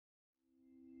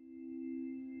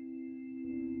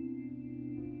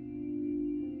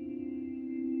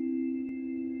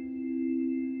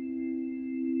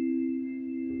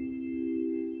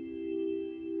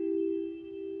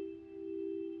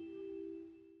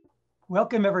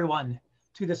Welcome everyone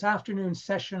to this afternoon's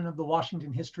session of the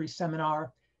Washington History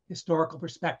Seminar, Historical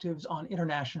Perspectives on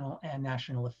International and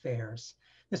National Affairs.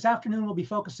 This afternoon we'll be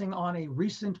focusing on a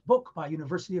recent book by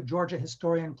University of Georgia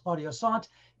historian Claudio Saunt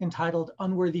entitled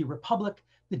Unworthy Republic,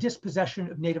 The Dispossession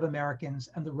of Native Americans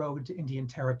and the Road to Indian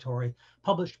Territory,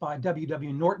 published by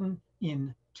W.W. Norton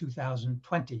in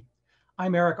 2020.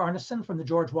 I'm Eric Arneson from the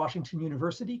George Washington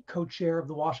University, co-chair of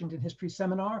the Washington History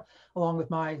Seminar, along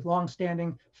with my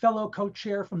longstanding fellow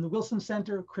co-chair from the Wilson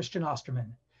Center, Christian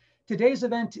Osterman. Today's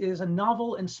event is a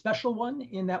novel and special one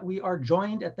in that we are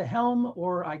joined at the helm,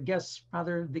 or I guess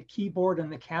rather the keyboard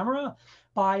and the camera,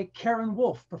 by Karen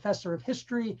Wolf, professor of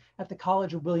history at the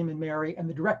College of William and Mary and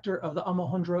the director of the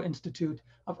Omohundro Institute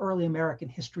of Early American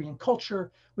History and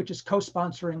Culture, which is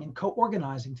co-sponsoring and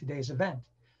co-organizing today's event.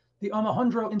 The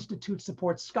Omohundro Institute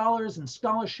supports scholars and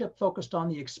scholarship focused on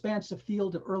the expansive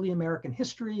field of early American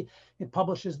history. It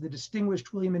publishes the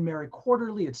Distinguished William and Mary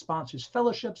Quarterly. It sponsors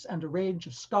fellowships and a range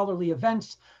of scholarly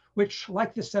events, which,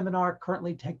 like this seminar,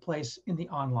 currently take place in the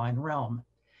online realm.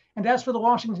 And as for the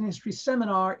Washington History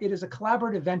Seminar, it is a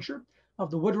collaborative venture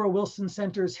of the Woodrow Wilson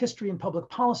Center's History and Public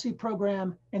Policy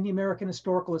Program and the American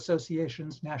Historical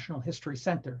Association's National History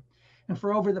Center. And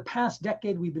for over the past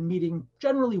decade, we've been meeting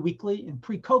generally weekly in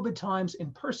pre-COVID times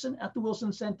in person at the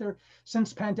Wilson Center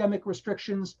since pandemic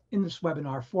restrictions in this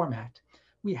webinar format.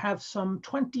 We have some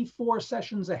 24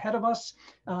 sessions ahead of us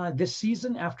this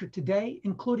season after today,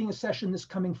 including a session this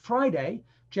coming Friday,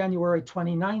 January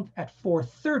 29th at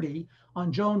 4:30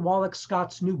 on Joan Wallach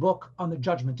Scott's new book on the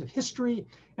Judgment of History,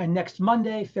 and next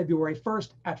Monday, February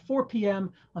 1st at 4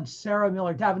 p.m. on Sarah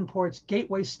Miller Davenport's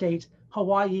Gateway State,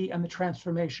 Hawaii and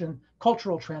the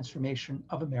cultural transformation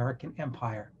of American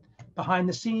Empire. Behind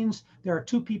the scenes, there are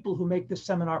two people who make this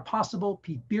seminar possible: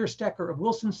 Pete Bierstecker of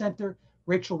Wilson Center,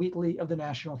 Rachel Wheatley of the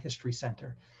National History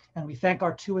Center. And we thank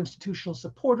our two institutional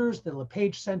supporters, the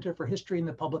LePage Center for History and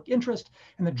the Public Interest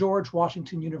and the George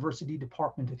Washington University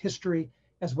Department of History,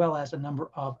 as well as a number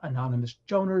of anonymous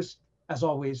donors. As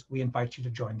always, we invite you to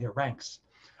join their ranks.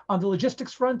 On the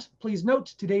logistics front, please note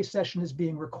today's session is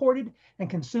being recorded and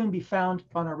can soon be found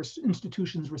on our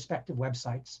institution's respective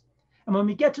websites. And when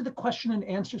we get to the question and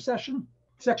answer section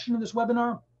of this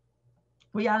webinar,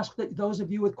 we ask that those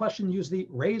of you with questions use the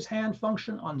raise hand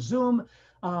function on Zoom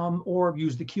or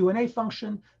use the Q&A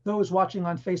function. Those watching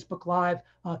on Facebook Live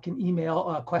can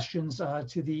email questions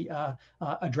to the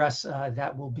address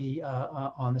that will be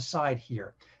on the side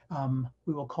here.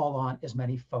 We will call on as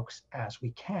many folks as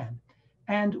we can.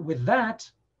 And with that,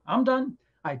 I'm done.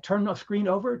 I turn the screen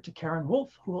over to Karen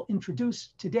Wolf, who will introduce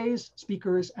today's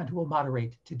speakers and who will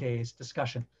moderate today's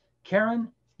discussion. Karen,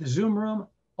 the Zoom room,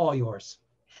 all yours.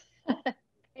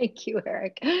 Thank you,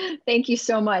 Eric. Thank you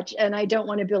so much. And I don't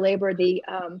want to belabor the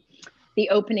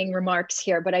opening remarks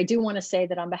here, but I do want to say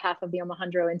that on behalf of the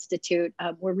Omohundro Institute,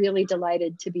 we're really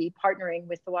delighted to be partnering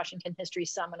with the Washington History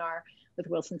Seminar, with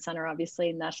Wilson Center, obviously,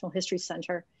 and National History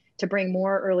Center, to bring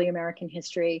more early American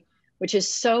history, which is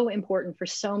so important for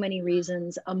so many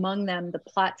reasons, among them the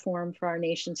platform for our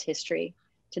nation's history,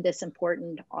 to this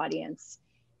important audience.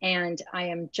 And I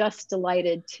am just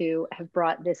delighted to have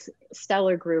brought this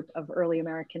stellar group of early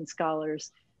American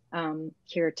scholars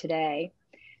here today.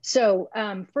 So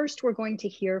first, we're going to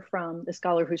hear from the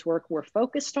scholar whose work we're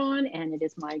focused on, and it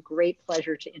is my great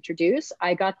pleasure to introduce.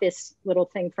 I got this little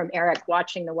thing from Eric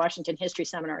watching the Washington History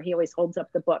Seminar. He always holds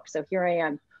up the book, so here I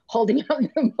am holding up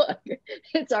the book.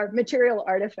 It's our material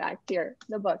artifact here,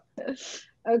 the book.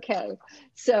 Okay,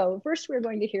 so first we're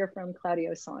going to hear from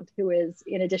Claudio Saunt, who is,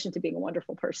 in addition to being a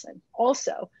wonderful person,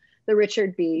 also the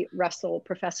Richard B. Russell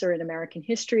Professor in American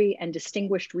History and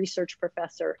Distinguished Research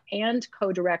Professor and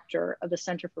co-director of the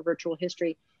Center for Virtual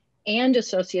History and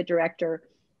Associate Director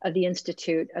of the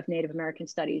Institute of Native American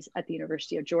Studies at the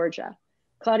University of Georgia.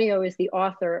 Claudio is the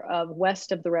author of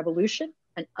West of the Revolution,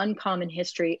 An Uncommon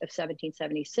History of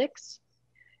 1776.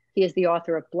 He is the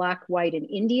author of Black, White, and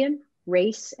Indian,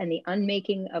 Race and the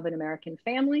Unmaking of an American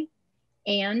Family,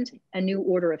 and A New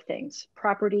Order of Things,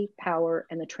 Property, Power,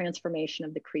 and the Transformation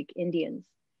of the Creek Indians.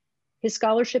 His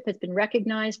scholarship has been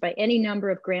recognized by any number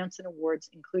of grants and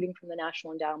awards, including from the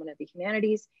National Endowment of the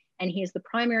Humanities, and he is the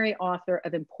primary author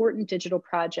of important digital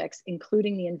projects,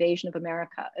 including The Invasion of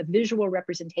America, a visual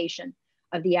representation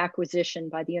of the acquisition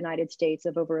by the United States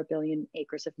of over 1 billion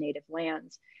acres of native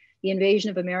lands. The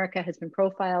Invasion of America has been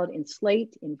profiled in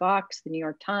Slate, in Vox, the New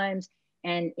York Times,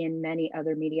 and in many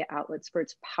other media outlets for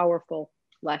its powerful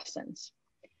lessons.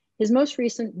 His most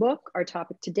recent book, our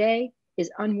topic today,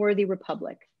 is Unworthy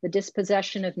Republic, The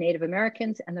Dispossession of Native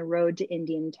Americans and the Road to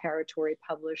Indian Territory,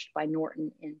 published by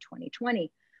Norton in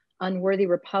 2020. Unworthy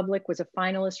Republic was a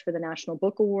finalist for the National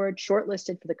Book Award,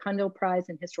 shortlisted for the Cundill Prize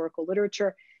in Historical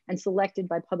Literature, and selected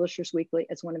by Publishers Weekly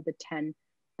as one of the 10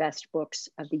 best books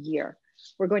of the year.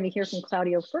 We're going to hear from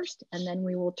Claudio first, and then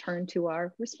we will turn to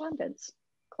our respondents.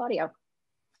 Claudio.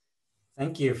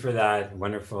 Thank you for that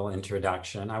wonderful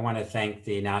introduction. I want to thank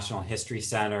the National History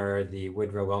Center, the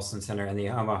Woodrow Wilson Center, and the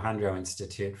Omohundro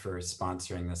Institute for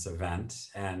sponsoring this event.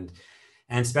 And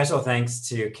special thanks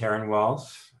to Karen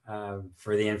Wolf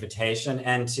for the invitation,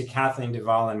 and to Kathleen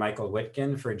Duvall and Michael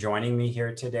Witkin for joining me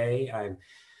here today. I'm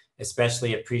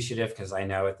especially appreciative because I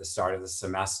know at the start of the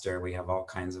semester we have all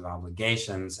kinds of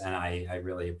obligations, and I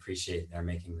really appreciate their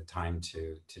making the time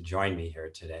to join me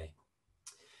here today.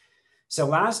 So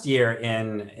last year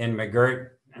in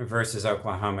McGirt versus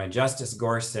Oklahoma, Justice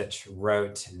Gorsuch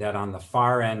wrote that on the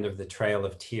far end of the Trail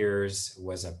of Tears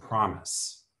was a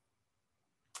promise.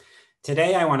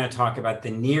 Today, I want to talk about the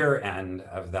near end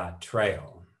of that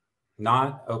trail,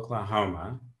 not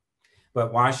Oklahoma,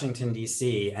 but Washington,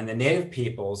 D.C., and the Native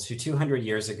peoples who 200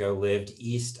 years ago lived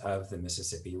east of the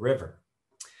Mississippi River.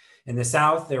 In the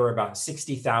South, there were about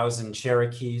 60,000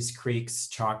 Cherokees, Creeks,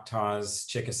 Choctaws,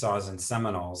 Chickasaws, and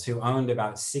Seminoles who owned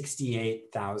about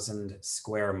 68,000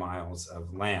 square miles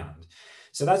of land.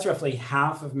 So that's roughly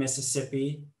half of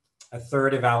Mississippi, a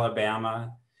third of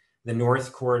Alabama, the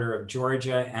north quarter of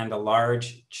Georgia, and a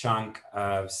large chunk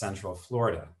of central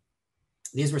Florida.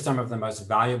 These were some of the most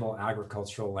valuable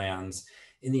agricultural lands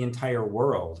in the entire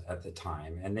world at the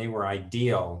time, and they were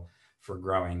ideal for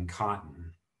growing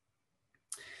cotton.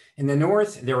 In the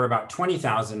north, there were about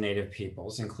 20,000 Native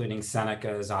peoples, including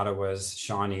Senecas, Ottawas,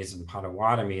 Shawnees, and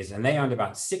Potawatomis, and they owned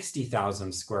about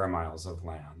 60,000 square miles of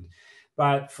land.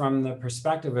 But from the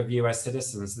perspective of US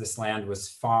citizens, this land was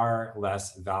far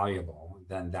less valuable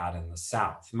than that in the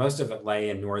South. Most of it lay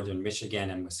in northern Michigan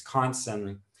and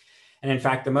Wisconsin. And in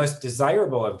fact, the most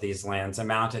desirable of these lands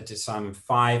amounted to some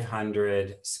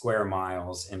 500 square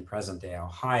miles in present-day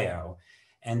Ohio.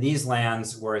 And these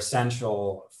lands were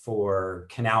essential for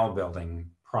canal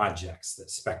building projects that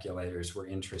speculators were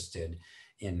interested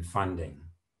in funding.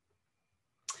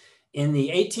 In the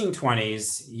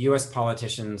 1820s, US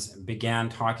politicians began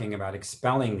talking about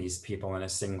expelling these people in a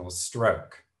single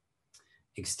stroke,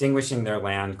 extinguishing their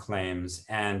land claims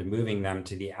and moving them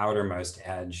to the outermost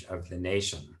edge of the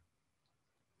nation.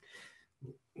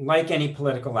 Like any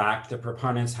political act, the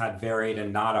proponents had varied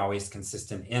and not always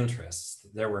consistent interests.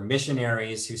 There were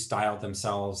missionaries who styled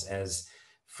themselves as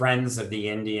friends of the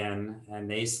Indian,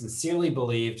 and they sincerely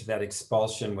believed that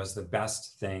expulsion was the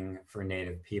best thing for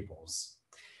Native peoples.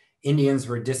 Indians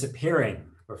were disappearing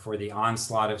before the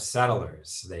onslaught of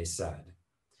settlers, they said.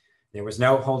 There was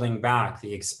no holding back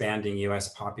the expanding US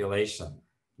population,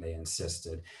 they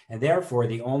insisted, and therefore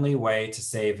the only way to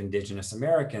save indigenous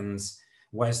Americans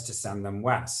was to send them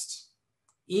west,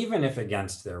 even if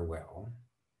against their will.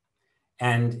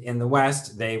 And in the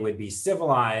West, they would be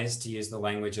civilized, to use the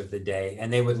language of the day,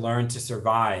 and they would learn to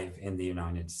survive in the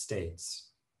United States.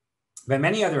 But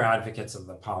many other advocates of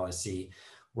the policy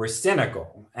were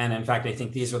cynical. And in fact, I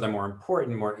think these were the more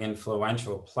important, more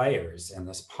influential players in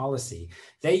this policy.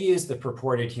 They used the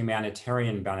purported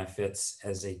humanitarian benefits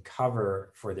as a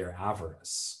cover for their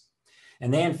avarice.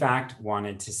 And they, in fact,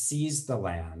 wanted to seize the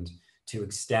land to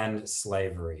extend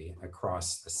slavery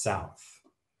across the South.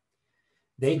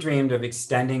 They dreamed of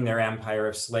extending their empire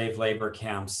of slave labor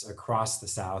camps across the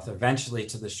South, eventually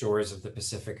to the shores of the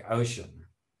Pacific Ocean.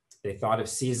 They thought of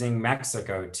seizing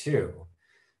Mexico too,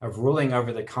 of ruling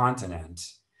over the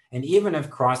continent, and even of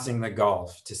crossing the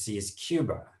Gulf to seize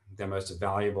Cuba, the most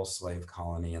valuable slave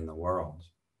colony in the world.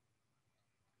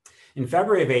 In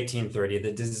February of 1830,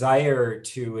 the desire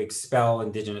to expel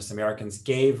indigenous Americans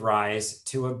gave rise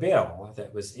to a bill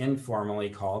that was informally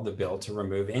called the Bill to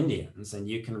Remove Indians. And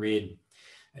you can read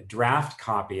a draft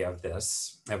copy of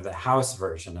this, of the House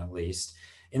version at least,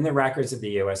 in the records of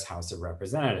the US House of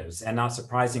Representatives. And not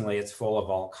surprisingly, it's full of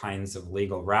all kinds of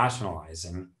legal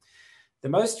rationalizing. The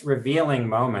most revealing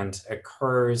moment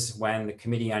occurs when the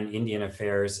Committee on Indian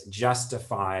Affairs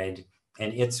justified,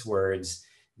 in its words,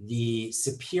 the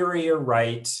superior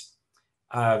right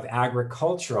of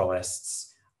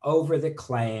agriculturalists over the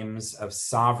claims of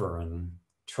sovereign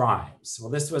tribes.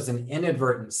 Well, this was an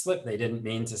inadvertent slip. They didn't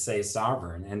mean to say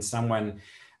sovereign, and someone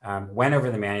went over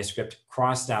the manuscript,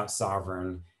 crossed out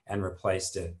sovereign, and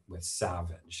replaced it with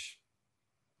savage.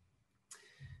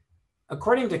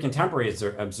 According to contemporary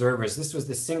observers, this was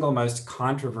the single most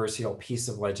controversial piece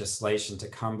of legislation to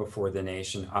come before the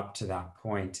nation up to that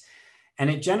point. And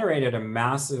it generated a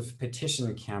massive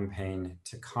petition campaign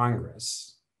to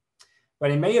Congress. But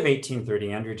in May of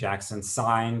 1830, Andrew Jackson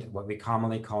signed what we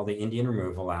commonly call the Indian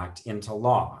Removal Act into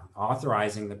law,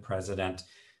 authorizing the president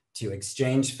to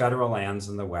exchange federal lands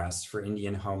in the West for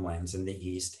Indian homelands in the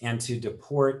East and to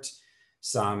deport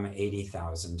some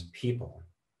 80,000 people.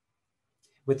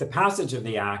 With the passage of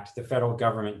the act, the federal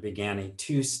government began a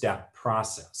two-step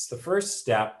process. The first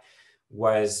step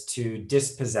was to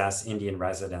dispossess Indian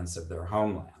residents of their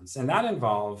homelands, and that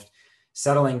involved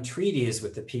settling treaties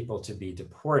with the people to be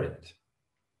deported.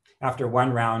 After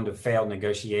one round of failed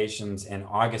negotiations in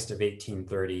August of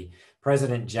 1830,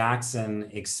 President Jackson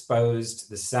exposed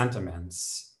the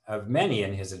sentiments of many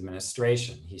in his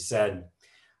administration. He said,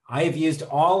 "I have used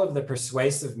all of the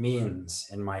persuasive means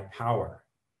in my power.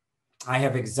 I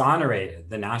have exonerated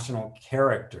the national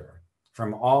character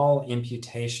from all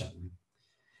imputation,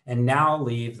 and now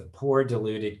leave the poor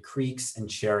deluded Creeks and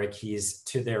Cherokees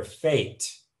to their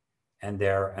fate and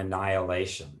their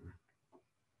annihilation."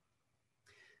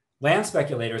 Land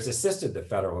speculators assisted the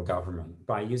federal government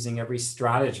by using every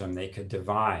stratagem they could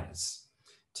devise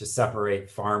to separate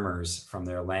farmers from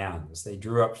their lands. They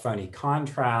drew up phony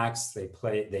contracts, they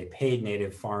paid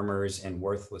native farmers in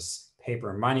worthless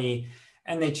paper money,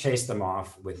 and they chased them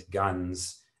off with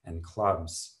guns and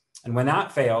clubs. And when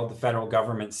that failed, the federal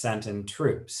government sent in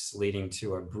troops, leading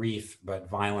to a brief but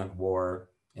violent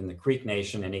war in the Creek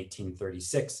Nation in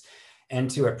 1836, and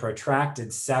to a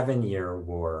protracted 7-year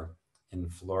war in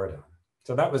Florida.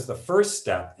 So that was the first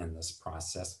step in this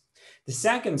process. The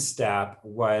second step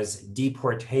was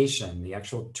deportation, the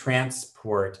actual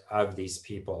transport of these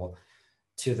people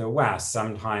to the West,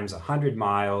 sometimes 100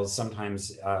 miles,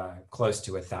 sometimes close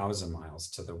to 1,000 miles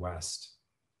to the West.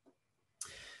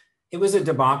 It was a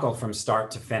debacle from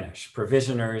start to finish.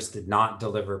 Provisioners did not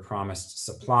deliver promised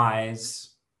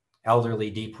supplies. Elderly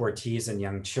deportees and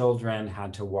young children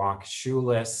had to walk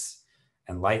shoeless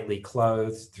and lightly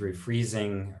clothed through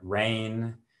freezing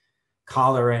rain.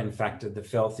 Cholera infected the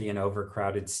filthy and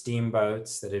overcrowded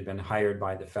steamboats that had been hired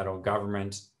by the federal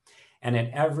government. And at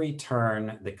every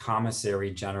turn, the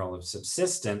Commissary General of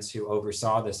Subsistence, who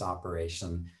oversaw this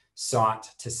operation, sought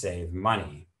to save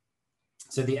money.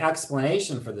 So the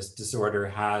explanation for this disorder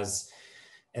has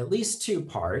at least two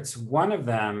parts. One of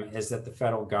them is that the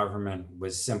federal government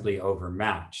was simply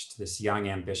overmatched. This young,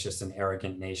 ambitious, and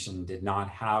arrogant nation did not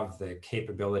have the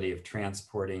capability of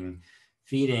transporting,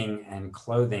 feeding, and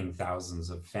clothing thousands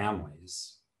of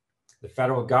families. The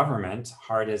federal government,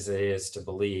 hard as it is to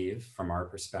believe from our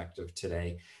perspective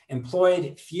today,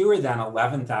 employed fewer than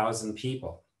 11,000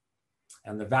 people.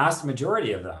 And the vast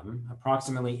majority of them,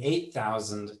 approximately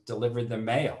 8,000, delivered the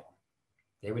mail.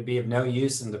 They would be of no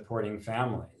use in deporting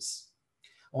families.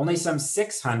 Only some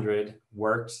 600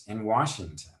 worked in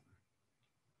Washington.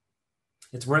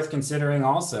 It's worth considering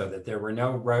also that there were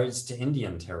no roads to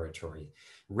Indian Territory.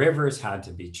 Rivers had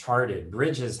to be charted,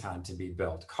 bridges had to be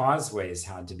built, causeways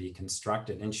had to be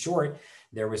constructed. In short,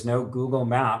 there was no Google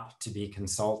map to be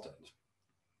consulted.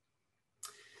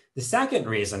 The second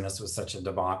reason this was such a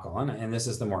debacle, and this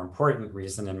is the more important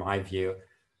reason in my view,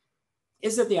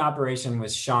 is that the operation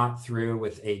was shot through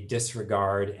with a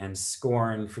disregard and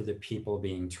scorn for the people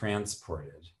being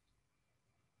transported.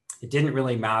 It didn't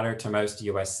really matter to most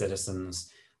US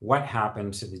citizens what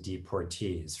happened to the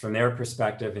deportees. From their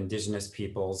perspective, indigenous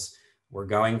peoples were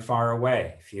going far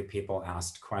away. Few people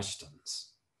asked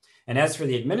questions. And as for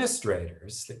the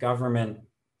administrators, the government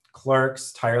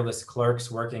clerks, tireless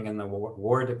clerks working in the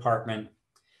War Department,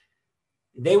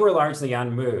 they were largely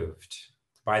unmoved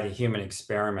by the human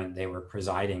experiment they were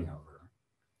presiding over.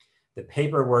 The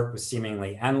paperwork was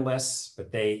seemingly endless,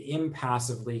 but they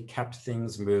impassively kept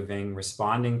things moving,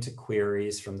 responding to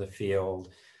queries from the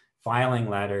field, filing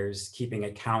letters, keeping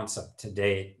accounts up to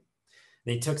date.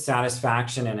 They took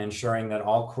satisfaction in ensuring that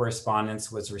all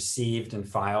correspondence was received and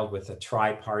filed with a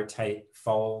tripartite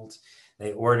fold.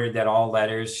 They ordered that all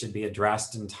letters should be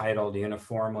addressed and titled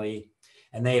uniformly,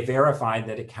 and they verified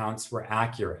that accounts were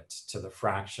accurate to the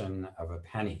fraction of a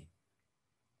penny.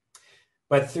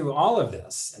 But through all of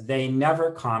this, they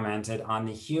never commented on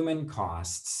the human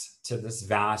costs to this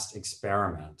vast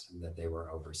experiment that they were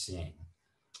overseeing.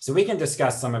 So we can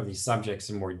discuss some of these subjects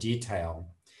in more detail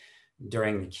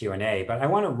during the Q&A, but I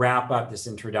want to wrap up this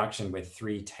introduction with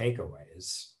 3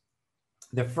 takeaways.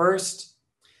 The first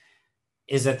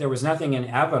is that there was nothing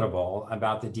inevitable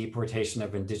about the deportation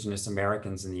of indigenous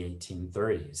Americans in the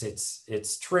 1830s.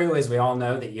 It's true, as we all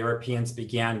know, that Europeans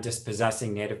began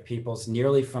dispossessing native peoples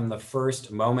nearly from the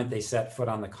first moment they set foot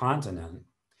on the continent.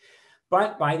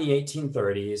 But by the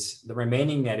 1830s, the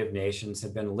remaining native nations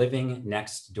had been living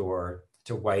next door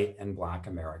to white and Black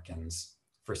Americans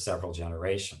for several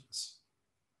generations.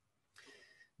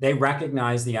 They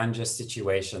recognized the unjust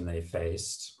situation they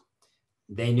faced.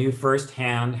 They knew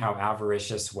firsthand how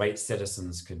avaricious white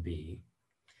citizens could be.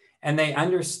 And they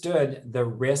understood the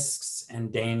risks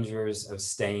and dangers of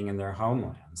staying in their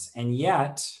homelands. And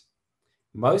yet,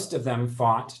 most of them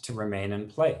fought to remain in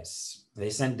place. They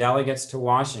sent delegates to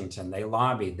Washington. They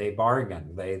lobbied, they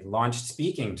bargained, they launched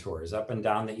speaking tours up and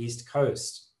down the East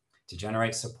Coast to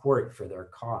generate support for their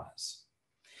cause.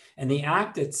 And the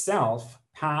act itself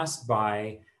passed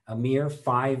by a mere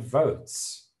 5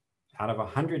 votes out of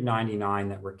 199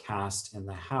 that were cast in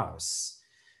the House.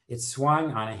 It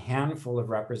swung on a handful of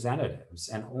representatives,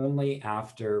 and only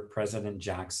after President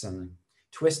Jackson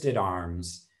twisted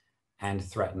arms and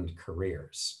threatened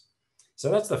careers. So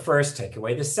that's the first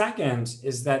takeaway. The second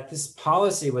is that this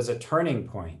policy was a turning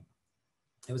point.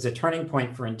 It was a turning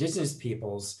point for indigenous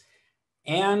peoples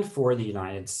and for the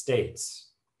United States.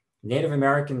 Native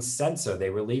Americans said so. They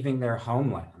were leaving their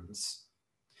homelands.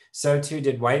 So too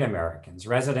did white Americans.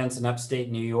 Residents in upstate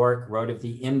New York wrote of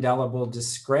the indelible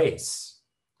disgrace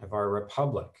of our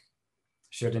republic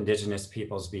should indigenous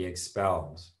peoples be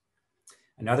expelled.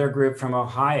 Another group from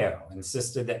Ohio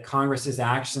insisted that Congress's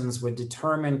actions would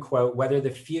determine, quote, whether the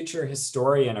future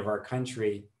historian of our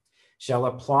country shall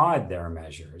applaud their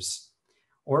measures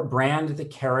or brand the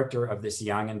character of this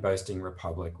young and boasting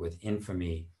republic with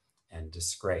infamy and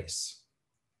disgrace.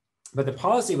 But the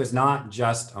policy was not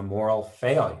just a moral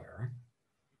failure.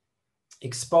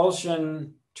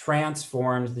 Expulsion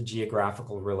transformed the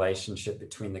geographical relationship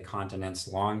between the continent's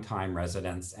longtime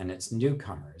residents and its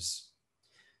newcomers.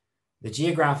 The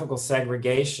geographical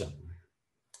segregation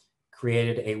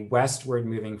created a westward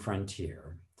moving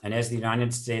frontier. And as the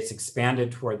United States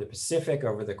expanded toward the Pacific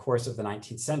over the course of the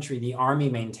 19th century, the Army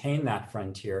maintained that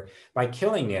frontier by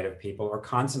killing Native people or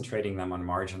concentrating them on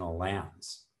marginal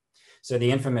lands. So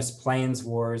the infamous Plains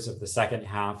Wars of the second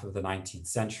half of the 19th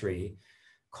century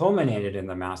culminated in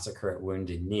the massacre at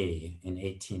Wounded Knee in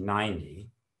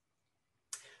 1890.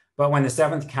 But when the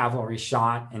 7th Cavalry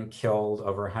shot and killed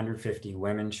over 150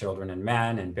 women, children, and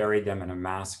men and buried them in a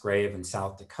mass grave in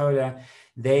South Dakota,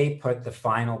 they put the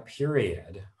final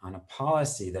period on a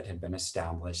policy that had been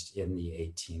established in the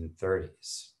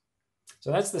 1830s.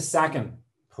 So that's the second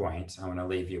point I want to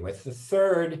leave you with. The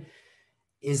third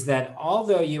is that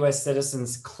although US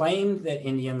citizens claimed that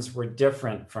Indians were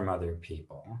different from other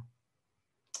people,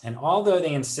 and although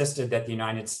they insisted that the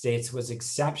United States was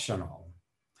exceptional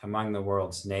among the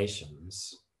world's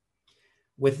nations,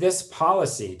 with this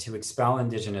policy to expel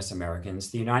indigenous Americans,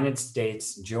 the United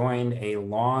States joined a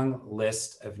long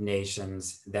list of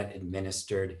nations that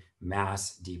administered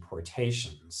mass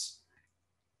deportations.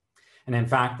 And in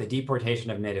fact, the deportation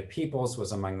of Native peoples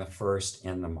was among the first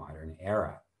in the modern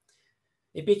era.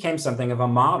 It became something of a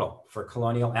model for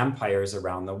colonial empires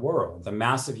around the world. The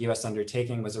massive US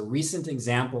undertaking was a recent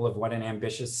example of what an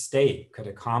ambitious state could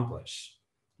accomplish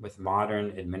with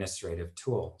modern administrative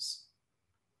tools.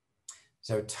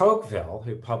 So Tocqueville,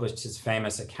 who published his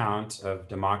famous account of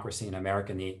democracy in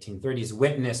America in the 1830s,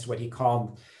 witnessed what he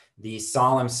called the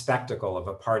solemn spectacle of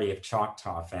a party of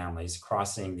Choctaw families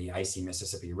crossing the icy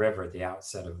Mississippi River at the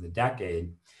outset of the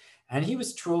decade. And he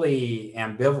was truly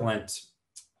ambivalent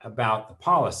about the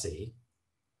policy.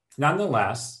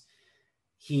 Nonetheless,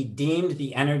 he deemed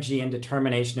the energy and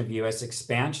determination of US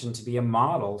expansion to be a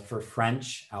model for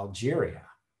French Algeria.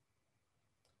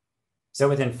 So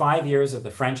within 5 years of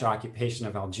the French occupation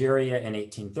of Algeria in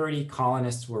 1830,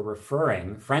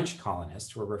 French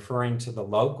colonists were referring to the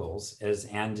locals as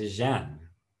indigènes,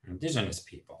 indigenous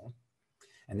people.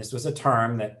 And this was a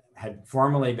term that had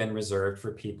formerly been reserved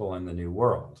for people in the New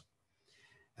World.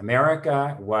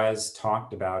 America was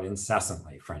talked about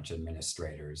incessantly, French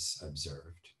administrators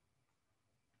observed.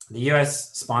 The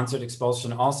US-sponsored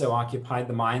expulsion also occupied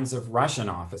the minds of Russian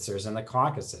officers in the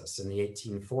Caucasus in the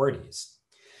 1840s.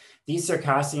 These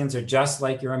Circassians are just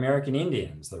like your American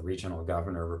Indians, the regional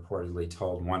governor reportedly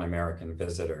told one American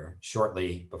visitor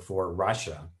shortly before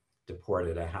Russia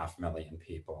deported 500,000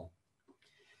 people.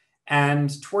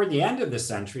 And toward the end of the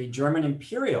century, German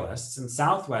imperialists in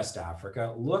Southwest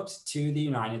Africa looked to the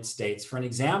United States for an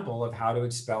example of how to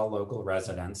expel local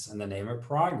residents in the name of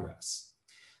progress.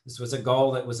 This was a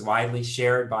goal that was widely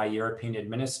shared by European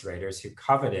administrators who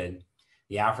coveted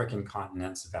the African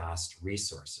continent's vast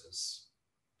resources.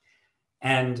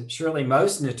 And surely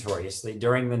most notoriously,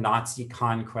 during the Nazi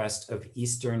conquest of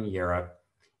Eastern Europe,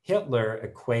 Hitler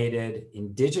equated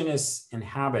indigenous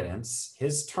inhabitants,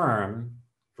 his term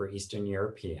for Eastern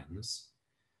Europeans,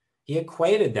 he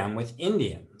equated them with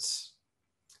Indians.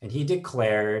 And he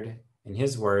declared, in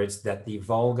his words, that the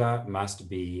Volga must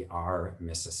be our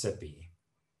Mississippi.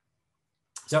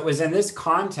 So it was in this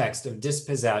context of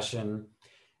dispossession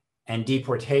and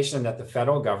deportation that the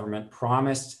federal government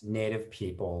promised Native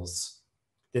peoples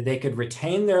that they could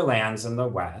retain their lands in the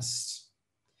West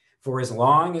for as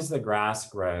long as the grass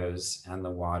grows and the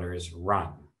waters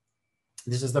run.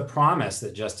 This is the promise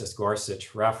that Justice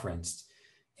Gorsuch referenced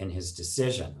in his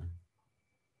decision.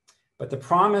 But the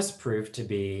promise proved to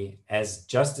be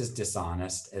just as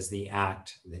dishonest as the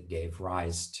act that gave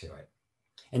rise to it.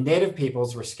 And Native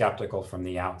peoples were skeptical from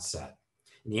the outset.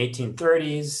 In the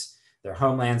 1830s, their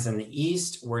homelands in the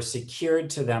East were secured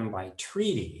to them by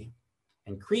treaty,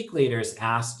 and Creek leaders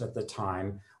asked at the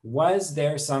time, was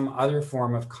there some other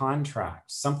form of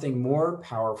contract, something more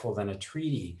powerful than a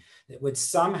treaty that would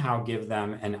somehow give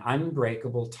them an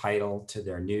unbreakable title to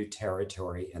their new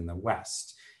territory in the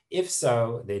West? If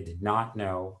so, they did not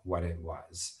know what it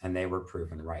was, and they were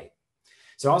proven right.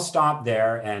 So I'll stop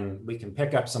there, and we can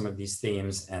pick up some of these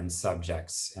themes and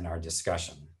subjects in our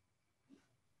discussion.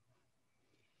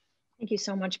 Thank you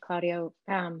so much, Claudio.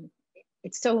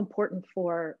 It's so important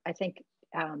for, I think,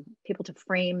 people to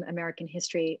frame American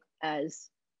history as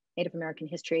Native American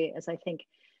history, as I think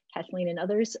Kathleen and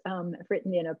others have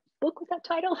written in a book with that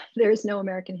title. There is no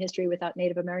American history without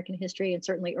Native American history, and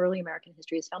certainly early American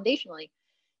history is foundationally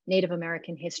Native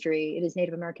American history. It is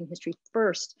Native American history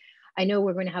first. I know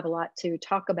we're going to have a lot to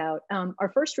talk about.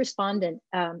 Our first respondent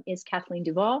is Kathleen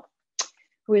Duvall,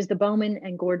 who is the Bowman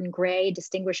and Gordon Gray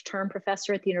Distinguished Term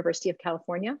Professor at the University of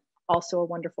California, also a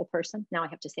wonderful person. Now I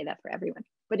have to say that for everyone,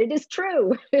 but it is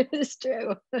true, it is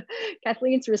true.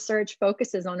 Kathleen's research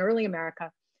focuses on early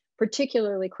America,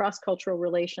 particularly cross-cultural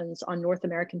relations on North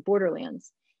American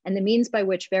borderlands, and the means by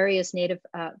which various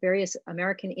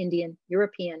American Indian,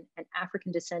 European, and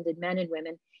African descended men and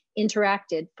women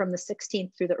interacted from the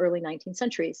 16th through the early 19th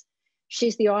centuries.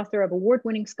 She's the author of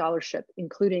award-winning scholarship,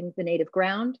 including The Native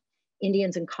Ground,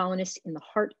 Indians and Colonists in the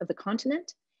Heart of the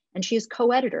Continent, and she is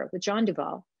co-editor with John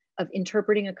Duvall of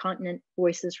Interpreting a Continent,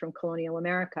 Voices from Colonial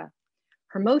America.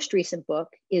 Her most recent book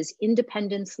is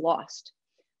Independence Lost,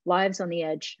 Lives on the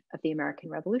Edge of the American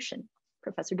Revolution.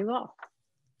 Professor Duvall.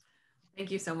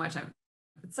 Thank you so much.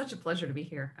 It's such a pleasure to be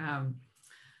here.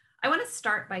 I want to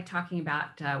start by talking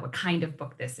about what kind of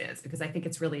book this is, because I think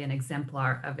it's really an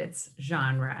exemplar of its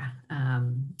genre.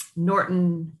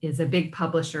 Norton is a big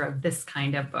publisher of this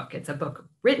kind of book. It's a book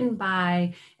written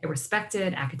by a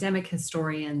respected academic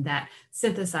historian that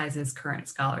synthesizes current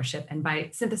scholarship. And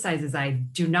by synthesizes, I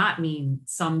do not mean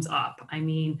sums up. I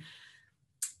mean,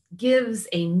 gives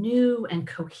a new and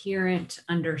coherent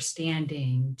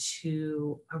understanding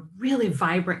to a really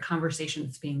vibrant conversation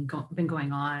that's been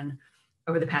going on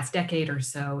over the past decade or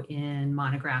so in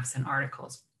monographs and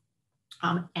articles,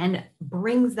 and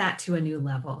brings that to a new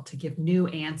level to give new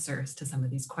answers to some of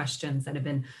these questions that have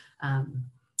been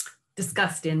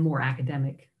discussed in more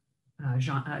academic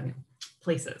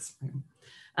places.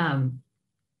 And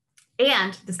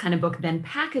this kind of book then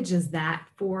packages that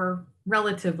for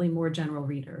relatively more general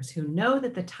readers who know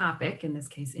that the topic, in this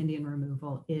case, Indian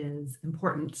removal, is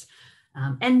important,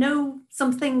 and know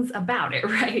some things about it,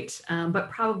 right?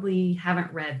 But probably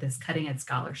haven't read this cutting edge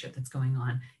scholarship that's going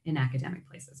on in academic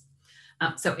places.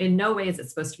 So in no way is it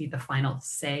supposed to be the final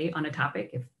say on a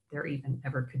topic, if there even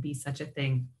ever could be such a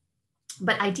thing.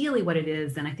 But ideally what it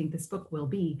is, and I think this book will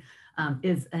be,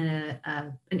 is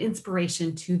an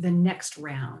inspiration to the next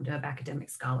round of academic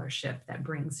scholarship that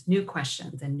brings new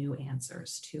questions and new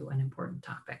answers to an important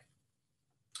topic.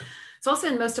 So I'll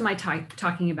spend most of my time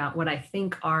talking about what I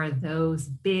think are those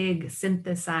big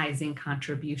synthesizing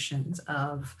contributions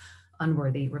of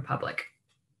Unworthy Republic.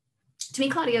 To me,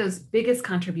 Claudio's biggest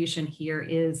contribution here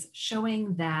is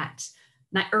showing that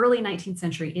early 19th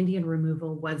century Indian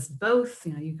removal was both,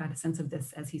 you got a sense of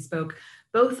this as he spoke,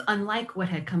 both unlike what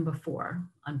had come before,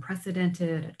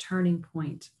 unprecedented, a turning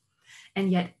point,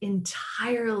 and yet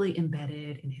entirely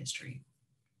embedded in history.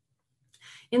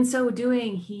 In so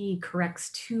doing, he corrects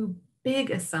two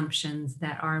big assumptions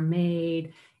that are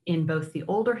made in both the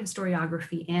older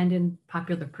historiography and in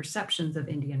popular perceptions of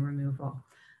Indian removal.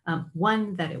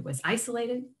 One, that it was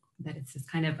isolated, that it's this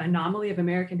kind of anomaly of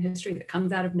American history that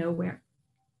comes out of nowhere.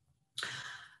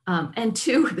 And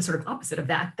two, the sort of opposite of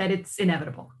that, that it's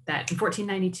inevitable, that in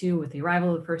 1492, with the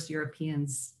arrival of the first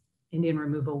Europeans, Indian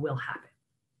removal will happen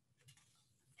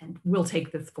and will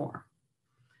take this form.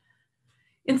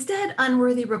 Instead,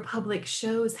 Unworthy Republic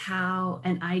shows how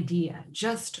an idea,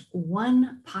 just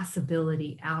one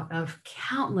possibility out of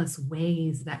countless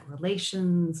ways that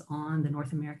relations on the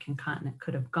North American continent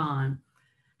could have gone,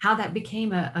 how that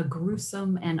became a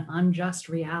gruesome and unjust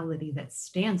reality that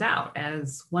stands out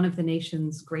as one of the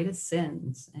nation's greatest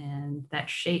sins, and that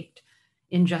shaped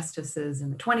injustices in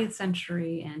the 20th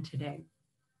century and today.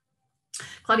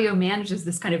 Claudio manages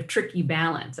this kind of tricky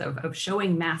balance of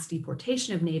showing mass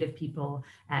deportation of Native people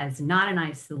as not an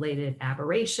isolated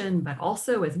aberration, but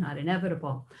also as not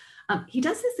inevitable. He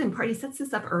does this in part, he sets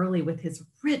this up early with his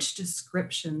rich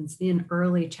descriptions in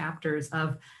early chapters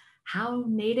of how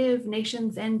Native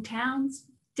nations and towns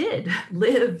did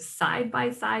live side by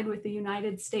side with the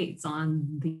United States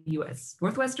on the US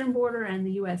northwestern border and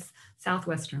the US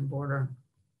southwestern border.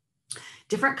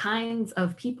 Different kinds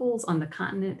of peoples on the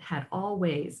continent had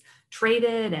always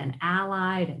traded and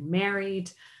allied and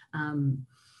married.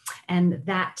 And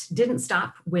that didn't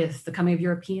stop with the coming of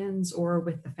Europeans or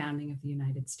with the founding of the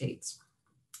United States.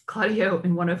 Claudio,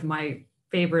 in one of my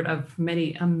favorite of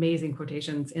many amazing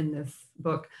quotations in this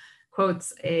book,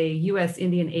 quotes a US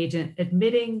Indian agent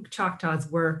admitting Choctaws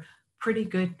were pretty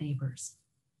good neighbors.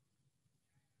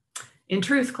 In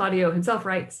truth, Claudio himself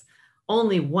writes,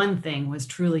 only one thing was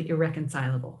truly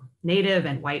irreconcilable: Native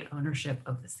and white ownership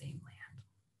of the same land.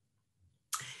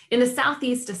 In the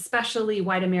Southeast, especially,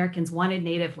 white Americans wanted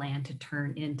Native land to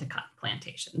turn into cotton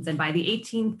plantations. And by the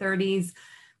 1830s,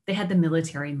 they had the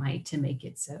military might to make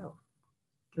it so.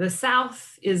 The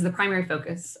South is the primary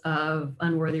focus of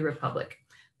Unworthy Republic,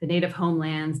 the Native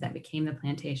homelands that became the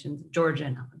plantations of Georgia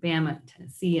and Alabama, and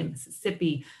Tennessee and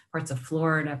Mississippi, parts of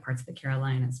Florida, parts of the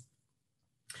Carolinas.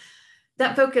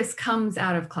 That focus comes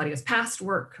out of Claudio's past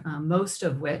work, most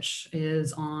of which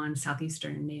is on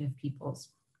Southeastern Native peoples.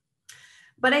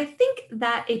 But I think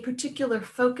that a particular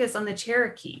focus on the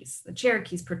Cherokees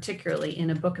particularly in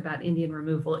a book about Indian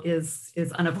removal is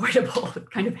unavoidable.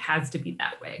 It kind of has to be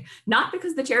that way. Not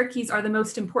because the Cherokees are the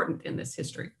most important in this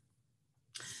history,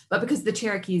 but because the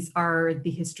Cherokees are the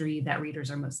history that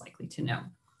readers are most likely to know.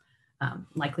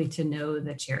 Likely to know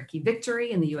the Cherokee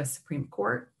victory in the US Supreme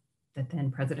Court that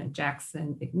then President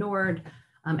Jackson ignored,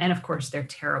 and of course their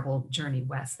terrible journey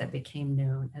west that became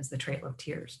known as the Trail of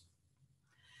Tears.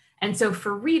 And so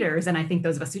for readers, and I think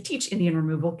those of us who teach Indian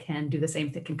removal can do the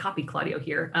same thing, can copy Claudio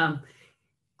here.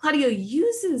 Claudio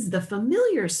uses the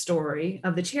familiar story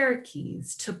of the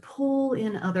Cherokees to pull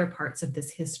in other parts of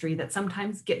this history that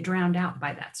sometimes get drowned out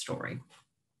by that story.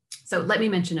 So let me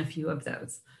mention a few of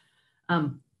those.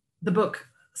 The book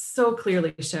so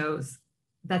clearly shows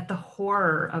that the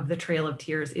horror of the Trail of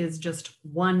Tears is just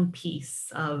one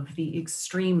piece of the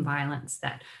extreme violence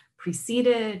that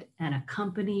preceded and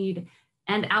accompanied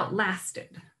and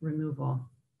outlasted removal.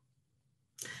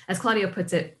 As Claudio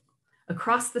puts it,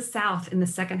 across the South in the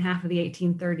second half of the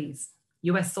 1830s,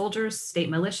 US soldiers,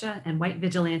 state militia, and white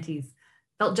vigilantes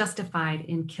felt justified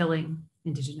in killing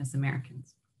indigenous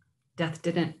Americans. Death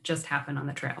didn't just happen on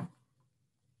the trail.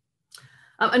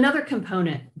 Another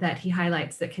component that he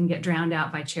highlights that can get drowned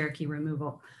out by Cherokee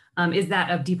removal is that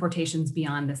of deportations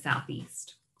beyond the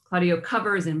Southeast. Claudio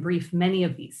covers in brief many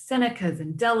of these: Senecas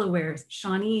and Delawares,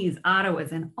 Shawnees,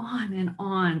 Ottawas, and on and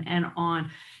on and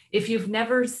on. If you've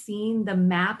never seen the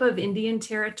map of Indian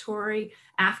territory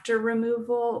after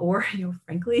removal, or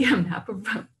frankly, a map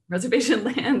of reservation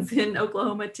lands in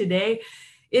Oklahoma today,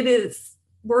 it is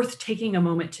worth taking a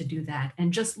moment to do that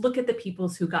and just look at the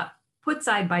peoples who got put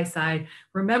side by side.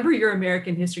 Remember your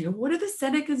American history. What are the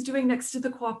Senecas doing next to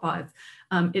the Quapaws?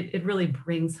 It really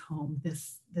brings home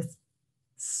this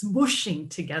smooshing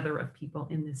together of people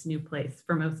in this new place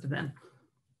for most of them.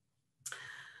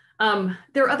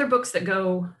 There are other books that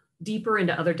go deeper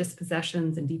into other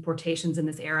dispossessions and deportations in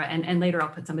this era, and later I'll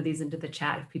put some of these into the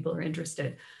chat if people are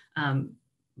interested,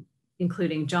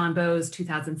 including John Bow's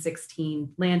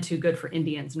 2016 Land Too Good for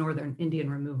Indians, Northern Indian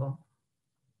Removal.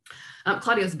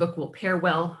 Claudio's book will pairs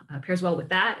well with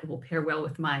that. It will pair well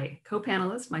with my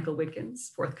co-panelist, Michael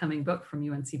Widkin's forthcoming book from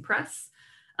UNC Press,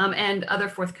 and other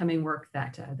forthcoming work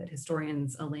that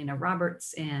historians Elena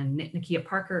Roberts and Nakia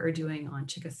Parker are doing on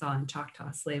Chickasaw and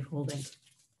Choctaw slaveholding.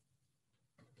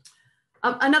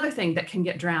 Another thing that can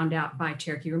get drowned out by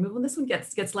Cherokee removal, and this one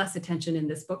gets less attention in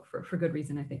this book for good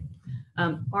reason, I think,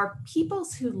 are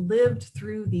peoples who lived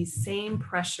through these same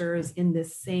pressures in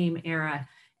this same era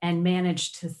and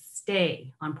managed to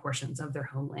stay on portions of their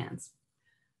homelands.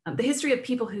 The history of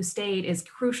people who stayed is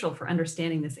crucial for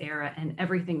understanding this era and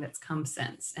everything that's come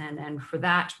since. And for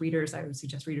that, readers, I would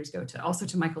suggest readers go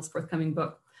to Michael's forthcoming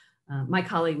book. My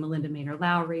colleague, Melinda Maynor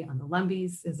Lowry on the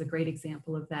Lumbees is a great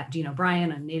example of that. Gene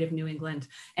O'Brien on Native New England.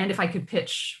 And if I could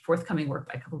pitch forthcoming work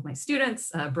by a couple of my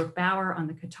students, Brooke Bauer on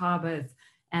the Catawbas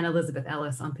and Elizabeth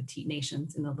Ellis on Petite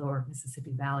Nations in the lower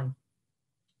Mississippi Valley.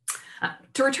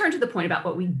 To return to the point about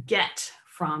what we get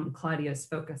from Claudio's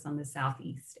focus on the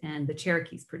Southeast and the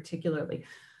Cherokees particularly,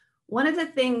 one of the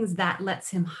things that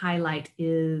lets him highlight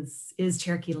is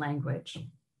Cherokee language.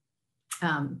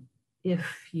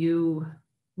 if you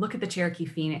look at the Cherokee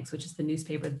Phoenix, which is the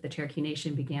newspaper that the Cherokee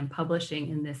Nation began publishing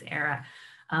in this era,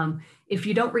 if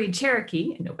you don't read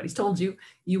Cherokee, and nobody's told you,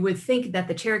 you would think that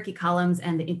the Cherokee columns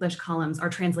and the English columns are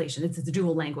translation. It's a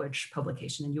dual language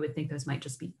publication, and you would think those might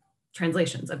just be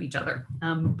translations of each other.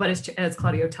 But as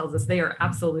Claudio tells us, they are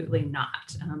absolutely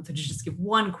not. So to just give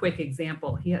one quick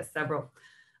example, he has several.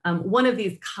 One of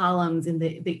these columns in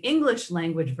the English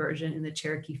language version in the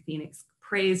Cherokee Phoenix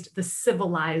praised the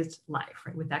civilized life,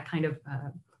 right, with that kind of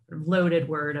loaded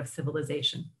word of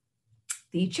civilization.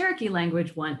 The Cherokee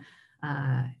language one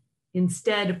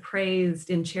instead praised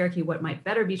in Cherokee what might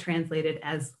better be translated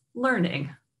as learning,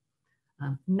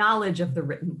 knowledge of the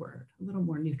written word, a little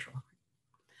more neutral.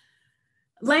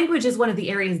 Language is one of the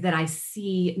areas that I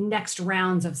see next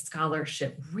rounds of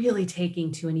scholarship really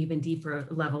taking to an even deeper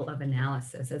level of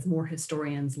analysis as more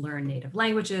historians learn native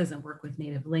languages and work with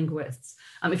native linguists.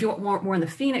 If you want more on the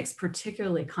Phoenix,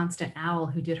 particularly Constance Owl,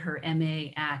 who did her MA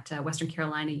at Western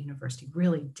Carolina University,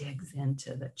 really digs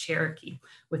into the Cherokee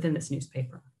within this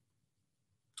newspaper.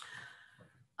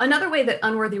 Another way that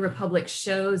Unworthy Republic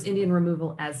shows Indian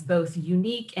removal as both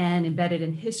unique and embedded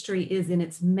in history is in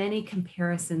its many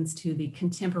comparisons to the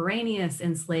contemporaneous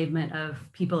enslavement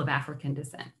of people of African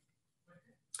descent.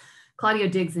 Claudio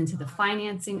digs into the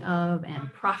financing of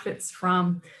and profits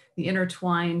from the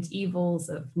intertwined evils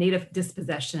of native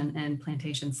dispossession and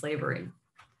plantation slavery.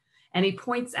 And he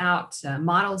points out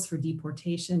models for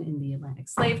deportation in the Atlantic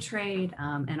slave trade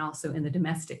and also in the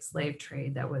domestic slave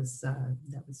trade that was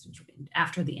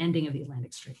after the ending of the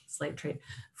Atlantic slave trade,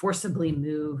 forcibly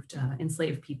moved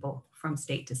enslaved people from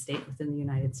state to state within the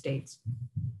United States.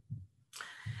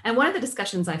 And one of the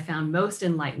discussions I found most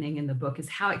enlightening in the book is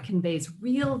how it conveys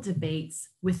real debates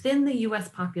within the US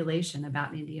population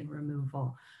about Indian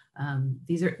removal.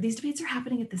 These debates are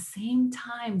happening at the same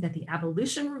time that the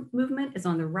abolition movement is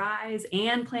on the rise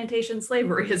and plantation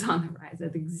slavery is on the rise.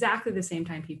 At exactly the same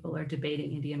time people are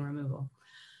debating Indian removal.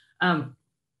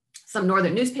 Some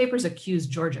northern newspapers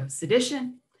accused Georgia of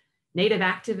sedition. Native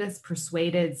activists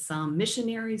persuaded some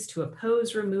missionaries to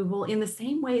oppose removal in the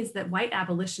same ways that white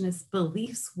abolitionists'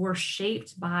 beliefs were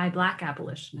shaped by Black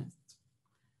abolitionists.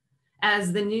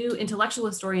 As the new intellectual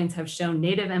historians have shown,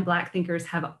 Native and Black thinkers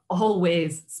have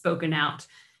always spoken out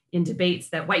in debates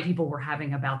that white people were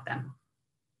having about them.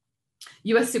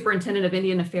 US Superintendent of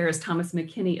Indian Affairs Thomas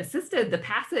McKinney assisted the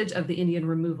passage of the Indian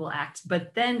Removal Act,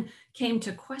 but then came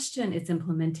to question its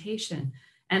implementation,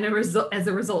 and as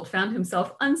a result found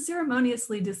himself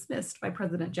unceremoniously dismissed by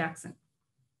President Jackson.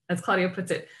 As Claudio puts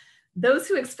it, those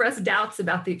who expressed doubts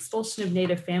about the expulsion of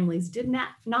Native families did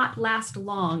not last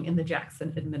long in the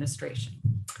Jackson administration.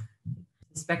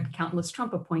 I suspect countless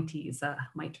Trump appointees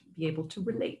might be able to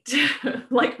relate.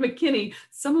 Like McKinney,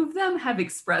 some of them have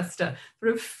expressed sort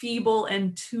of feeble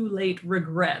and too late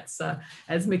regrets.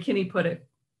 As McKinney put it,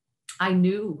 I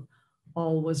knew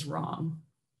all was wrong,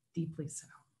 deeply so.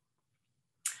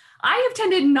 I have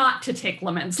tended not to take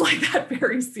laments like that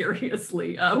very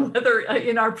seriously, whether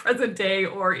in our present day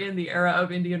or in the era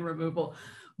of Indian removal.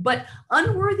 But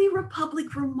Unworthy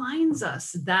Republic reminds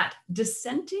us that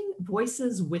dissenting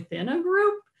voices within a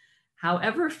group,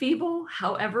 however feeble,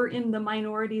 however in the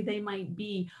minority they might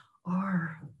be,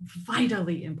 are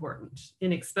vitally important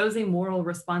in exposing moral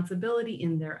responsibility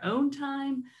in their own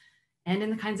time and in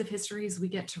the kinds of histories we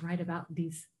get to write about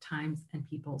these times and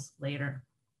peoples later.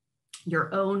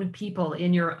 Your own people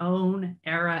in your own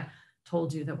era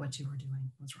told you that what you were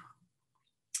doing was wrong.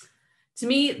 To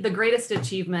me, the greatest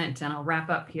achievement, and I'll wrap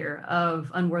up here,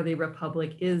 of Unworthy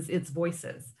Republic is its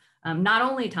voices. Not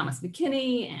only Thomas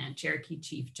McKinney and Cherokee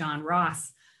Chief John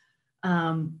Ross,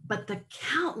 but the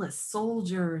countless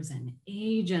soldiers and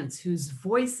agents whose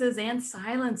voices and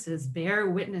silences bear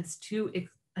witness to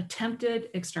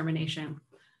attempted extermination,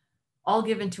 all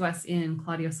given to us in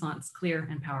Claudio Saunt's clear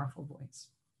and powerful voice.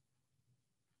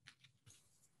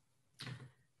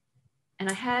 And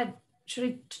should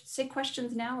I say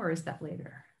questions now or is that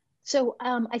later? So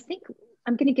I think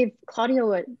I'm going to give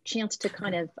Claudio a chance to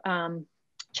kind of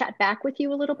chat back with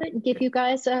you a little bit and give you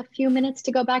guys a few minutes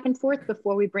to go back and forth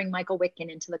before we bring Michael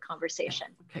Witkin into the conversation.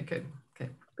 Okay, good.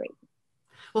 Great.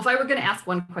 Well, if I were going to ask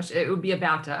one question, it would be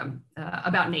about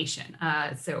nation.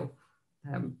 Afterward,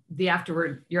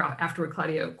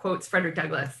 Claudio quotes Frederick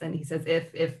Douglass, and he says,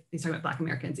 if he's talking about Black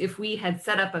Americans, if we had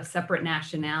set up a separate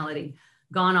nationality,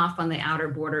 gone off on the outer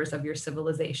borders of your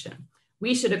civilization,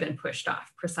 we should have been pushed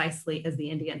off precisely as the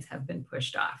Indians have been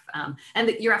pushed off. And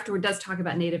the year afterward does talk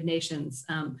about Native nations,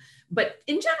 but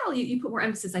in general, you put more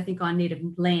emphasis, I think, on Native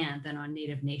land than on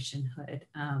Native nationhood.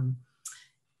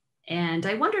 And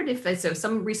I wondered if, so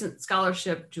some recent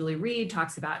scholarship, Julie Reed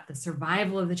talks about the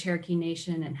survival of the Cherokee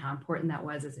Nation and how important that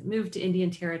was as it moved to Indian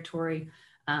territory.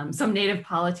 Some Native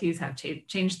polities have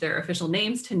changed their official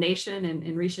names to nation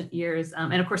in recent years.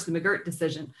 And of course, the McGirt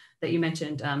decision that you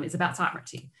mentioned is about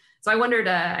sovereignty. So I wondered,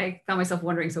 I found myself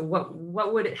wondering, so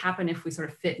what would it happen if we sort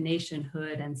of fit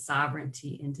nationhood and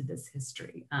sovereignty into this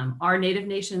history? Are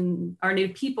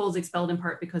Native peoples expelled in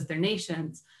part because they're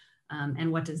nations?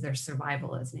 And what does their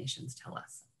survival as nations tell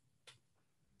us?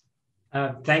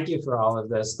 Thank you for all of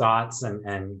those thoughts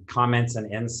and comments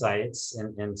and insights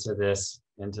into this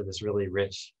really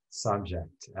rich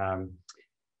subject. A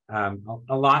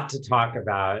lot to talk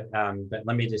about, but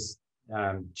let me just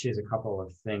choose a couple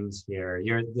of things here.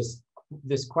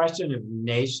 This question of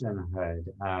nationhood.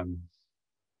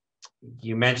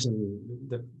 You mentioned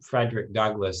the Frederick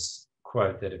Douglass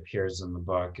quote that appears in the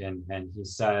book, and he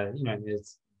said,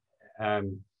 it's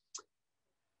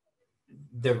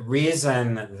the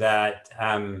reason that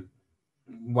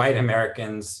white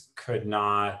Americans could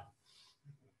not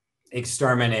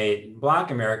exterminate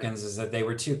Black Americans is that they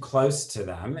were too close to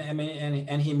them. I mean,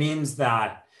 and he means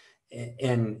that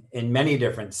in many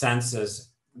different senses.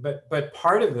 But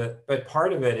part of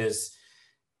it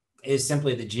is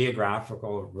simply the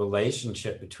geographical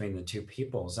relationship between the two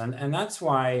peoples, and that's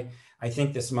why I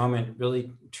think this moment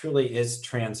really truly is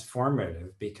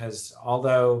transformative, because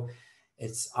although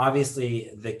it's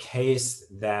obviously the case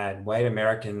that white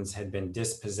Americans had been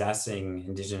dispossessing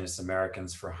indigenous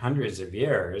Americans for hundreds of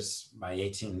years by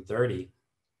 1830.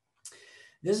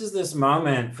 This is this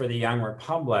moment for the young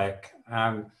republic.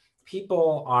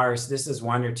 This is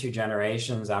 1 or 2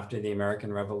 generations after the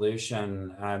American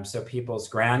Revolution. So people's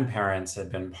grandparents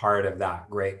had been part of that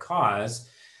great cause.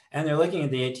 And they're looking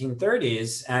at the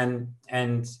 1830s,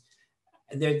 and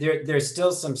there's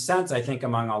still some sense, I think,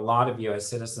 among a lot of US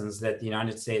citizens that the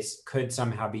United States could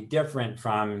somehow be different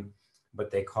from what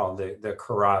they call the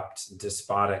corrupt,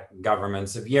 despotic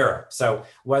governments of Europe. So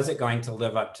was it going to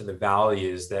live up to the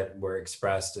values that were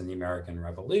expressed in the American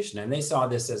Revolution? And they saw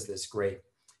this as this great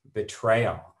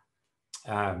betrayal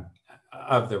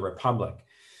of the Republic.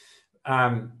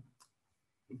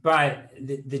 But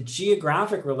the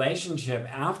geographic relationship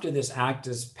after this act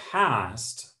is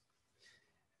passed,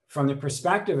 from the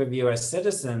perspective of US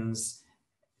citizens,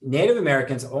 Native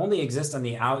Americans only exist on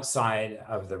the outside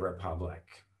of the Republic,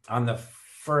 on the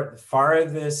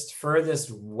furthest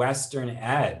western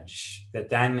edge that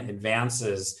then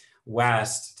advances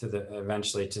west to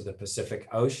eventually to the Pacific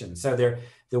Ocean. So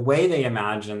the way they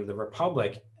imagine the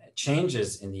Republic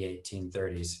changes in the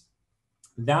 1830s.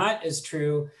 That is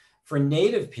true for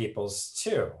Native peoples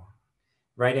too,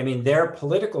 right? I mean, their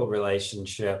political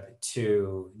relationship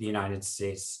to the United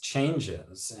States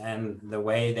changes, and the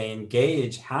way they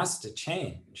engage has to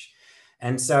change.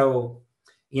 And so,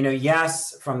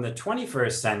 yes, from the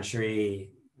 21st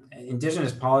century,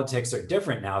 indigenous politics are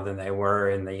different now than they were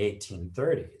in the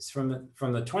 1830s. From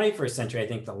the 21st century, I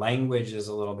think the language is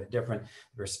a little bit different,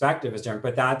 the perspective is different,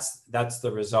 but that's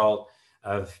the result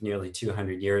of nearly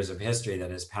 200 years of history that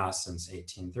has passed since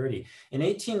 1830. In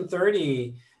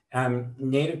 1830,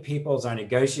 Native peoples are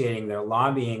negotiating, they're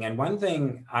lobbying, and one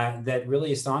thing that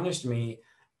really astonished me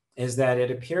is that it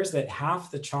appears that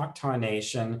half the Choctaw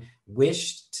Nation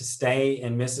wished to stay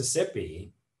in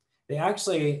Mississippi. They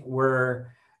actually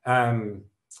were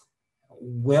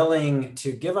willing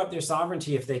to give up their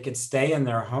sovereignty if they could stay in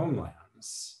their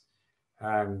homelands.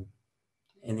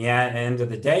 In the end of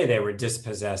the day, they were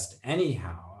dispossessed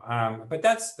anyhow. But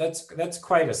that's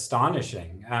quite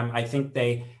astonishing. I think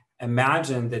they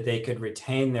imagined that they could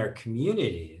retain their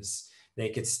communities, they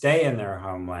could stay in their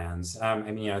homelands.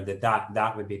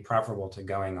 That would be preferable to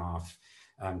going off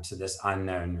to this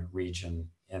unknown region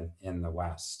in the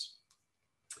West.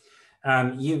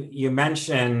 You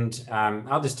mentioned,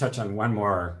 I'll just touch on one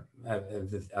more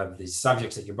of the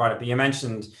subjects that you brought up, but you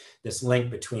mentioned this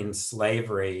link between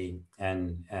slavery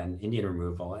and Indian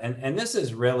removal. And this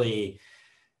is really,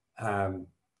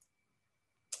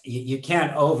 you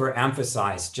can't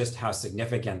overemphasize just how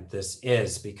significant this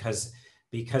is, because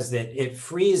it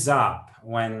frees up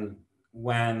when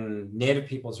Native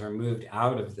peoples are moved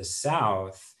out of the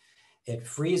South, it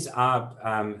frees up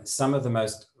some of the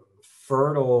most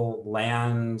fertile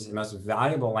land, the most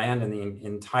valuable land in the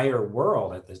entire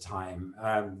world at the time,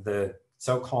 the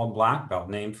so-called Black Belt,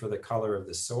 named for the color of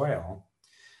the soil.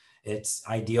 It's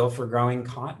ideal for growing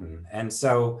cotton. And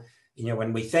so,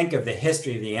 when we think of the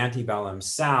history of the antebellum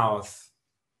South,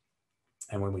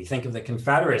 and when we think of the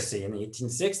Confederacy in the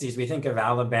 1860s, we think of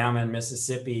Alabama and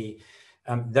Mississippi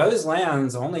Those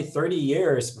lands, only 30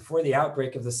 years before the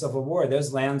outbreak of the Civil War,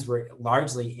 those lands were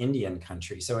largely Indian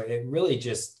country. So it really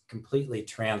just completely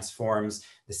transforms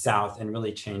the South and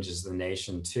really changes the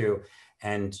nation too,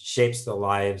 and shapes the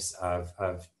lives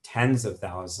of tens of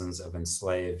thousands of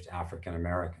enslaved African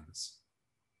Americans.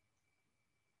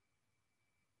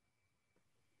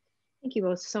 Thank you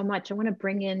both so much. I want to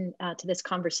bring in to this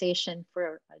conversation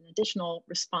for an additional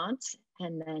response,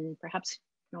 and then perhaps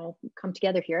all come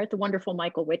together here, the wonderful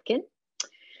Michael Witkin.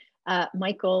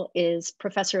 Michael is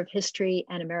professor of history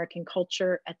and American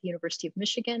culture at the University of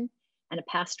Michigan and a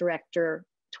past director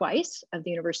twice of the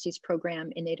university's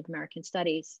program in Native American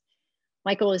Studies.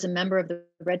 Michael is a member of the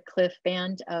Red Cliff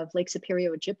Band of Lake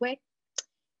Superior, Ojibwe.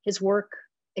 His work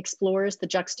explores the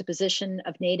juxtaposition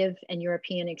of Native and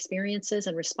European experiences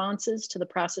and responses to the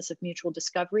process of mutual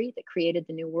discovery that created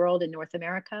the New World in North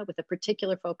America, with a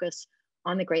particular focus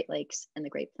on the Great Lakes and the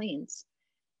Great Plains.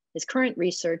 His current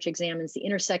research examines the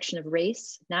intersection of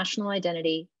race, national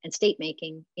identity, and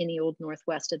state-making in the Old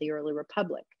Northwest of the early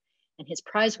Republic. And his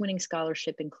prize-winning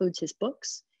scholarship includes his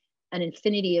books, An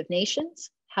Infinity of Nations,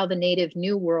 How the Native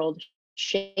New World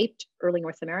Shaped Early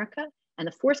North America, and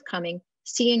the forthcoming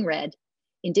Seeing Red,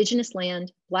 Indigenous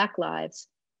Land, Black Lives,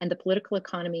 and the Political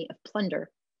Economy of Plunder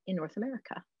in North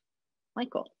America.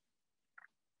 Michael.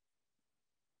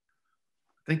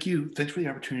 Thank you. Thanks for the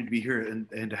opportunity to be here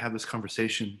and to have this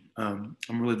conversation. I'm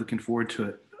really looking forward to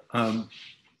it.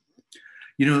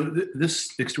 You know,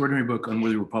 this extraordinary book,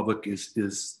 Unworthy Republic,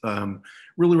 is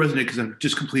really resonating because I've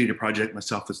just completed a project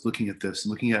myself that's looking at this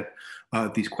and looking at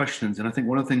these questions. And I think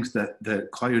one of the things that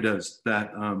Claudio does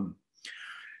that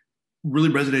really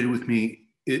resonated with me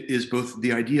is both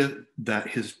the idea that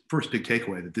his first big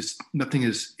takeaway, that nothing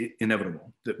is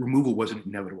inevitable, that removal wasn't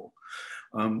inevitable.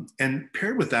 And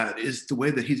paired with that is the way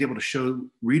that he's able to show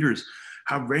readers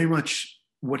how very much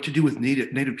what to do with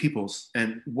native peoples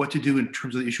and what to do in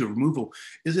terms of the issue of removal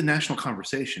is a national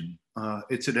conversation.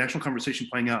 It's a national conversation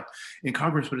playing out in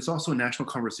Congress, but it's also a national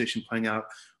conversation playing out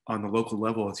on the local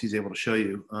level, as he's able to show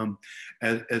you,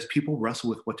 as people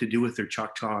wrestle with what to do with their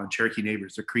Choctaw and Cherokee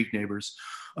neighbors, their Creek neighbors.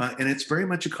 And it's very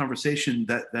much a conversation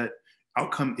that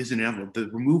outcome is inevitable. The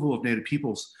removal of native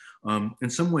peoples in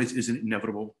some ways isn't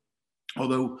inevitable.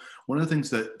 Although one of the things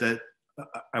that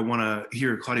I want to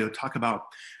hear Claudio talk about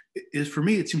is, for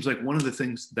me, it seems like one of the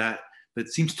things that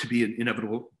seems to be an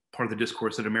inevitable part of the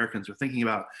discourse that Americans are thinking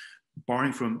about,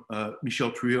 borrowing from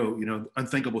Michel Trouillot, you know,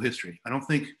 unthinkable history. I don't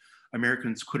think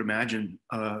Americans could imagine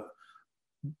an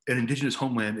indigenous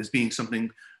homeland as being something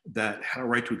that had a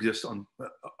right to exist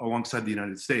alongside the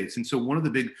United States. And so one of the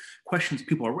big questions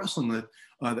people are wrestling with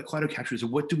that Claudio captures is,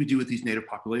 what do we do with these native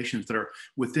populations that are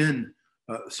within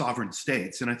sovereign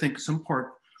states? And I think some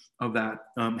part of that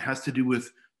has to do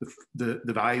with the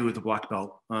value of the Black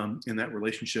Belt in that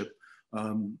relationship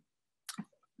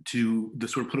to the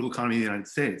sort of political economy of the United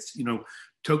States. You know,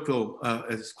 Tocqueville,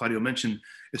 as Claudio mentioned,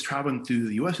 is traveling through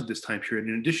the US at this time period.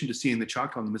 In addition to seeing the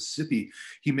Choctaw and the Mississippi,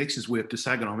 he makes his way up to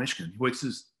Saginaw, Michigan.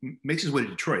 He makes his way to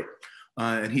Detroit.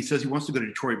 And he says he wants to go to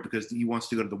Detroit because he wants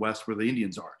to go to the West where the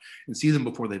Indians are and see them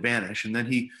before they vanish. And then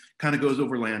he kind of goes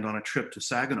overland on a trip to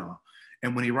Saginaw.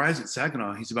 And when he arrives at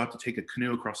Saginaw, he's about to take a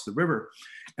canoe across the river.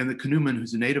 And the canoeman,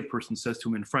 who's a native person, says to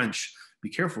him in French, "Be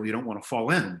careful, you don't want to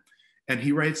fall in." And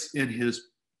he writes in his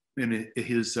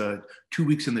 2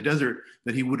 weeks in the desert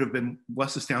that he would have been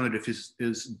less astounded if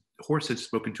his horse had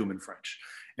spoken to him in French.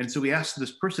 And so he asks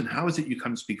this person, "How is it you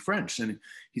come to speak French?" And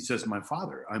he says, "My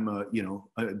father,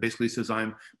 basically says,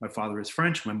 my father is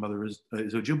French, my mother is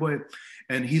Ojibwe."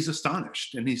 And he's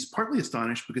astonished. And he's partly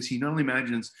astonished because he not only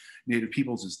imagines native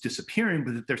peoples as disappearing,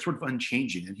 but that they're sort of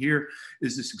unchanging. And here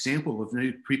is this example of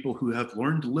native people who have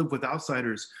learned to live with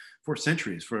outsiders for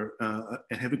centuries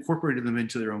and have incorporated them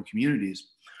into their own communities.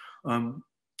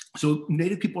 So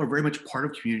native people are very much part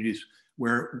of communities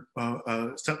where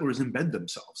settlers embed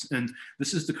themselves. And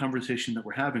this is the conversation that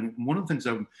we're having. One of the things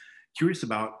I'm curious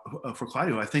about for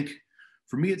Claudio, I think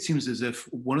for me, it seems as if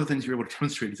one of the things you're able to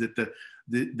demonstrate is that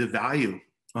the value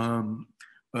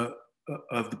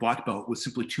of the Black Belt was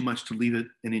simply too much to leave it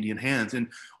in Indian hands.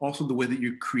 And also the way that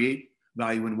you create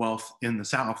value and wealth in the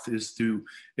South is through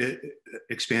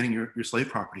expanding your slave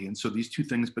property. And so these two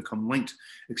things become linked: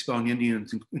 expelling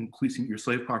Indians, increasing your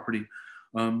slave property.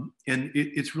 And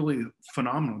it's really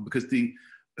phenomenal because the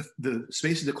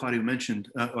spaces that Claudio mentioned,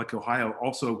 like Ohio,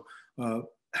 also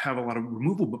have a lot of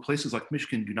removal, but places like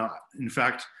Michigan do not. In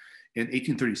fact, in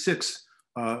 1836,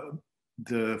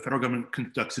 the federal government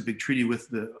conducts a big treaty with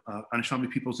the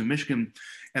Anishinaabe peoples in Michigan,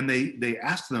 and they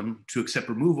ask them to accept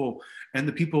removal. And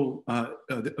the people,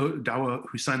 the Odawa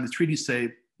who signed the treaty,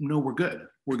 say, "No, we're good.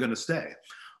 We're going to stay."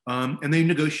 And they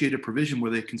negotiate a provision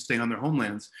where they can stay on their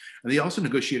homelands. And they also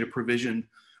negotiate a provision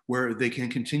where they can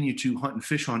continue to hunt and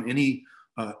fish on any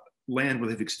land where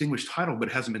they've extinguished title, but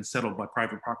it hasn't been settled by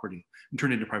private property and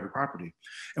turned into private property.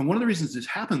 And one of the reasons this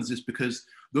happens is because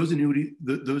those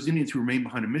Indians who remain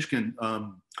behind in Michigan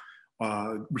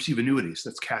receive annuities.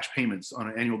 That's cash payments on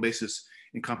an annual basis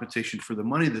in compensation for the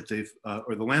money that they've,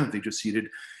 or the land that they just ceded.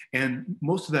 And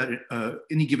most of that,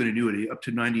 any given annuity, up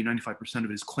to 95% of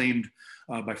it is claimed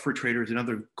by fur traders and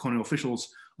other colonial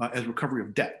officials as recovery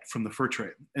of debt from the fur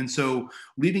trade. And so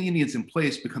leaving Indians in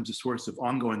place becomes a source of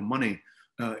ongoing money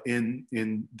in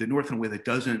the North in a way that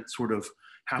doesn't sort of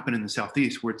happen in the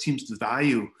Southeast, where it seems the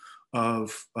value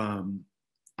of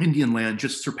Indian land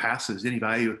just surpasses any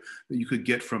value that you could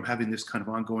get from having this kind of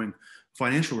ongoing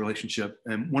financial relationship.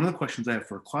 And one of the questions I have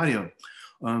for Claudio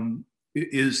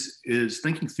is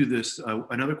thinking through this.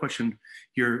 Another question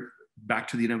here, back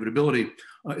to the inevitability,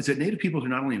 is that Native peoples are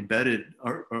not only embedded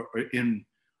or in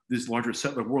this larger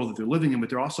settler world that they're living in, but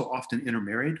they're also often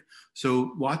intermarried.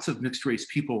 So lots of mixed race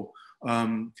people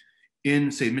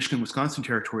in, say, Michigan, Wisconsin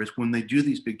territories, when they do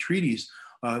these big treaties,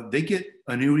 they get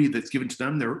annuity that's given to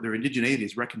them. Their indigeneity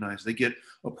is recognized. They get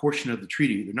a portion of the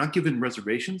treaty. They're not given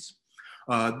reservations.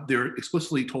 They're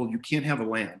explicitly told you can't have a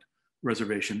land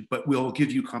reservation, but we'll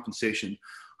give you compensation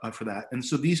for that. And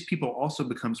so these people also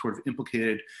become sort of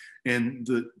implicated in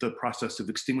the process of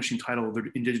extinguishing title of their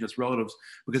indigenous relatives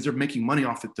because they're making money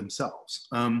off it themselves.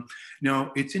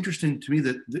 Now, it's interesting to me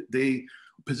that they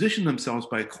position themselves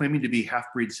by claiming to be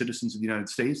half-breed citizens of the United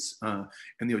States and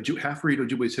the half-breed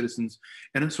Ojibwe citizens.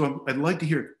 And so I'd like to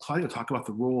hear Claudio talk about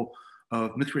the role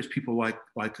of mixed race people like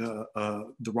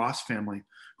the Ross family,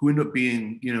 who end up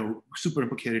being, super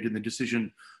implicated in the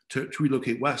decision to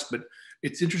relocate west. But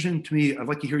it's interesting to me, I'd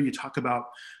like to hear you talk about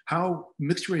how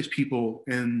mixed race people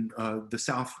in the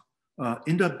South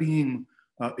end up being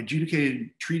adjudicated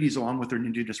treaties along with their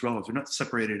indigenous relatives. They're not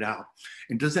separated out.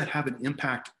 And does that have an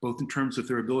impact both in terms of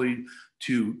their ability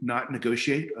to not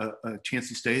negotiate a chance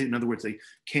to stay? In other words, they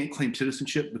can't claim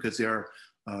citizenship because they are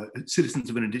citizens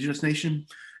of an indigenous nation.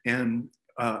 And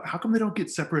how come they don't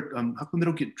get separate? How come they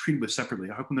don't get treated with separately?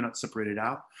 How come they're not separated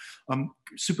out? I'm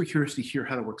super curious to hear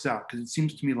how that works out, because it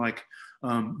seems to me like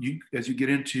as you get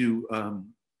into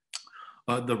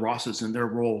the Rosses and their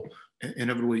role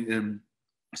inevitably in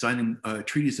signing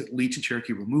treaties that lead to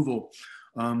Cherokee removal,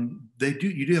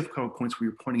 you do have a couple of points where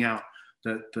you're pointing out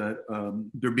that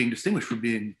they're being distinguished from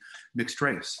being mixed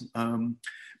race.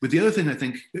 But the other thing, I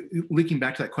think, linking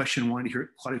back to that question, wanting to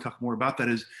hear Claudio talk more about that,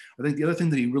 is I think the other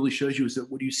thing that he really shows you is that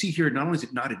what you see here, not only is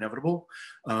it not inevitable,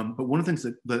 but one of the things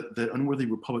that the Unworthy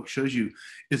Republic shows you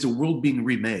is a world being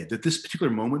remade. That this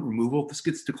particular moment, removal, this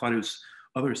gets to Claudio's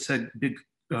other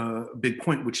big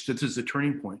point, which this is a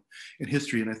turning point in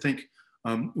history. And I think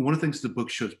one of the things the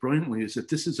book shows brilliantly is that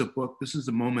this is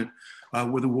a moment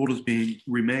where the world is being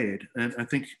remade. And I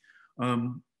think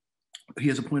he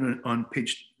has a point on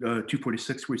page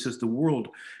 246 where he says, the world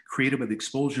created by the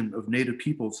expulsion of Native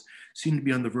peoples seemed to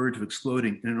be on the verge of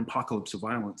exploding in an apocalypse of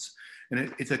violence.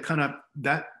 And it's a kind of,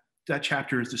 that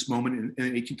chapter is this moment in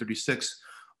 1836,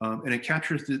 and it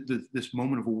captures this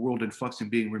moment of a world in flux and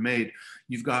being remade.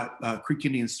 You've got Creek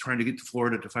Indians trying to get to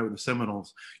Florida to fight with the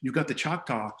Seminoles. You've got the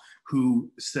Choctaw who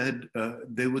said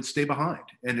they would stay behind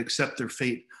and accept their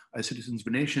fate as citizens of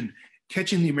a nation,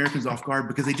 catching the Americans off guard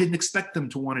because they didn't expect them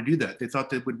to want to do that. They thought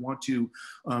they would want to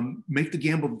make the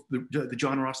gamble the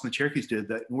John Ross and the Cherokees did,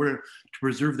 that in order to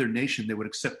preserve their nation, they would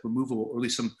accept removal, or at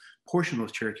least some portion of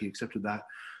those Cherokee accepted that.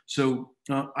 So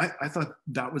I thought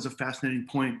that was a fascinating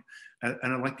point,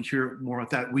 and I'd like to hear more about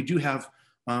that. We do have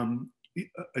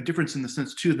a difference in the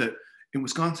sense too, that in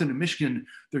Wisconsin and Michigan,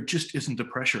 there just isn't the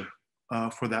pressure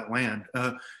for that land.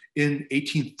 In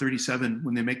 1837,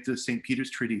 when they make the St. Peter's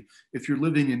Treaty, if you're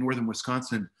living in northern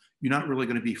Wisconsin, you're not really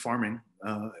going to be farming.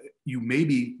 You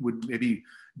would maybe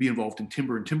be involved in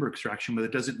timber and timber extraction, but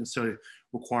it doesn't necessarily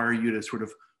require you to sort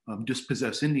of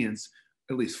dispossess Indians,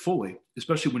 at least fully,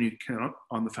 especially when you count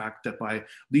on the fact that by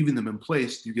leaving them in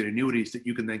place, you get annuities that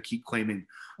you can then keep claiming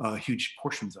huge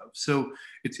portions of. So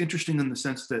it's interesting in the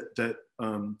sense that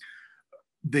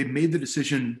they made the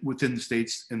decision within the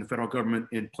states and the federal government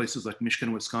in places like Michigan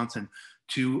and Wisconsin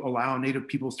to allow Native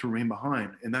peoples to remain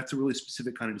behind. And that's a really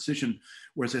specific kind of decision.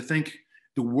 Whereas I think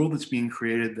the world that's being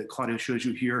created that Claudio shows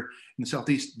you here in the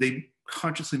Southeast, they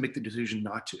consciously make the decision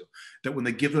not to. That when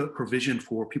they give a provision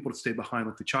for people to stay behind,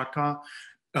 like the Choctaw,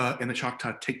 and the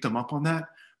Choctaw take them up on that,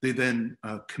 they then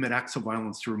commit acts of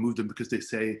violence to remove them because they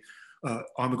say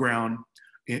on the ground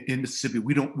in Mississippi,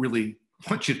 we don't really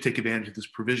want you to take advantage of this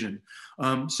provision.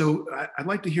 So I'd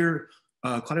like to hear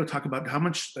Claudio, talk about how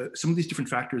much some of these different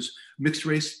factors, mixed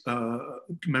race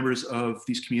members of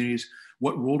these communities,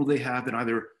 what role do they have in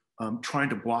either trying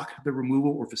to block the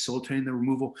removal or facilitating the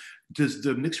removal? Does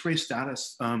the mixed race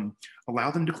status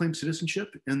allow them to claim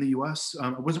citizenship in the US?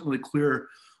 It wasn't really clear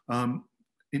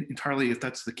entirely if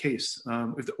that's the case,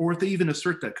 or if they even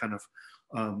assert that kind of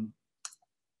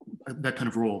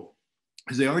role.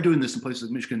 Because they are doing this in places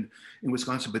like Michigan and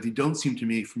Wisconsin, but they don't seem to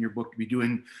me, from your book, to be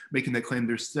making that claim.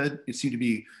 Instead, it seemed to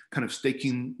be kind of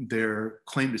staking their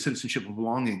claim to citizenship or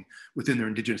belonging within their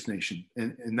indigenous nation,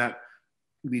 and that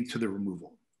leads to their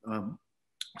removal.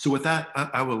 So with that,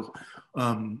 I will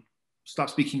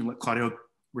stop speaking and let Claudio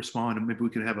respond, and maybe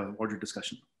we can have a larger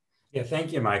discussion. Yeah,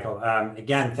 thank you, Michael.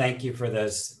 Again, thank you for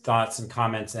those thoughts and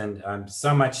comments, and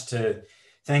so much to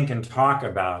think and talk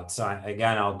about. So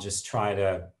again, I'll just try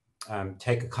to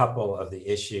take a couple of the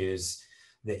issues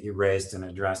that you raised and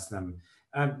address them.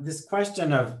 This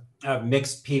question of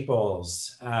mixed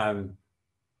peoples,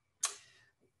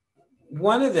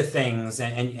 one of the things,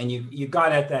 and you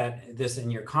got at this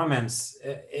in your comments,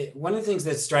 one of the things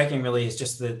that's striking really is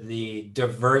just the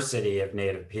diversity of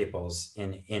Native peoples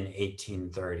in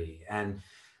 1830. And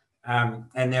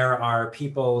there are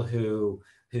people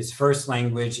whose first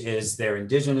language is their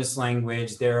indigenous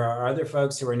language. There are other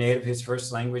folks who are Native whose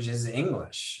first language is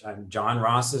English. John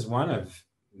Ross is one of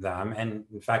them. And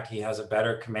in fact, he has a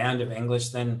better command of English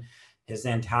than his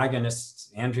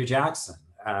antagonist, Andrew Jackson.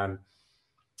 And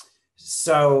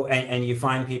you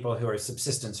find people who are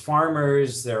subsistence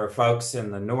farmers. There are folks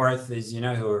in the North, as you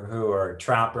know, who are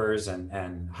trappers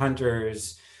and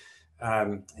hunters.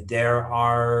 There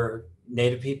are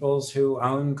Native peoples who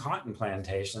own cotton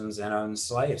plantations and own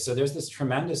slaves. So there's this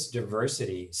tremendous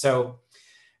diversity. So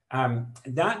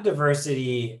that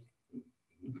diversity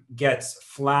gets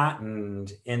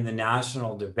flattened in the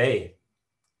national debate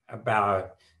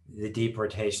about the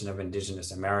deportation of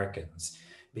indigenous Americans.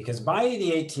 Because by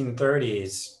the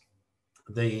 1830s,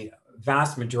 the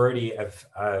vast majority of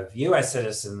US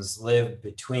citizens lived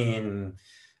between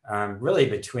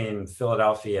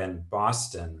Philadelphia and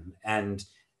Boston. And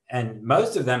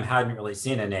most of them hadn't really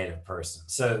seen a Native person.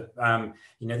 So,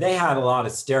 they had a lot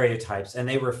of stereotypes, and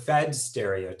they were fed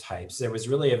stereotypes. There was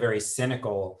really a very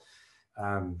cynical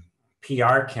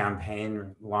PR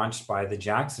campaign launched by the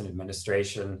Jackson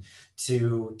administration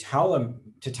to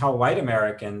tell white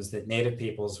Americans that Native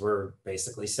peoples were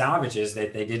basically savages,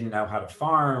 that they didn't know how to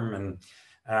farm,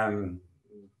 and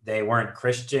they weren't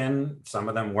Christian. Some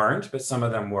of them weren't, but some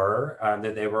of them were,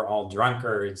 that they were all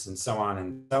drunkards, and so on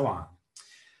and so on.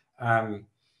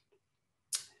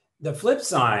 The flip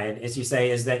side, as you say,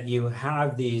 is that you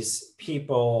have these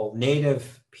people,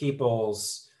 Native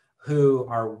peoples, who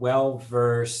are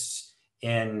well-versed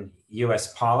in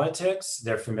US politics.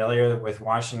 They're familiar with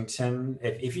Washington.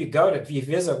 If you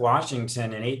visit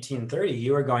Washington in 1830,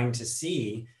 you are going to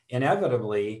see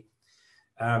inevitably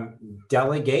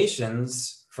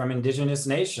delegations from indigenous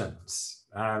nations,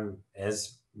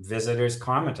 as visitors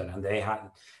commented on. They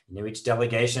had, each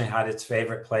delegation had its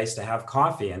favorite place to have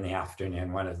coffee in the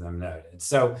afternoon, one of them noted.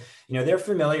 So, they're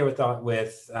familiar with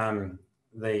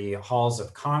the halls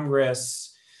of Congress.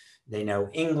 They know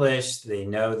English. They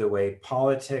know the way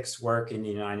politics work in the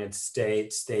United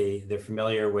States. They're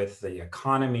familiar with the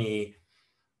economy.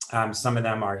 Some of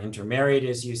them are intermarried,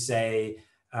 as you say,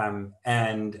 and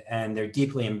they're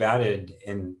deeply embedded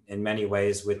in many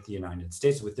ways with the United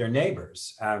States, with their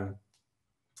neighbors.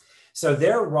 So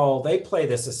their role, they play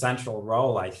this essential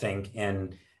role, I think,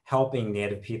 in helping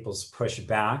Native peoples push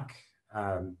back.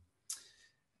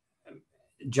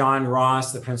 John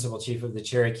Ross, the principal chief of the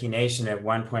Cherokee Nation, at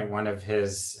one point, one of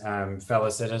his fellow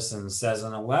citizens says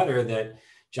in a letter that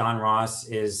John Ross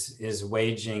is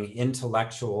waging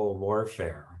intellectual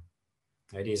warfare.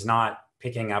 Right? He's not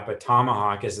picking up a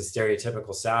tomahawk as a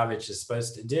stereotypical savage is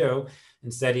supposed to do.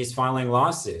 Instead, he's filing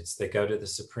lawsuits that go to the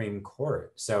Supreme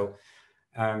Court. So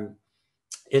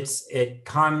it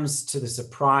comes to the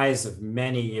surprise of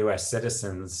many U.S.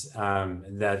 citizens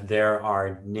that there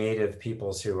are Native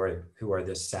peoples who are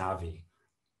this savvy.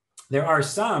 There are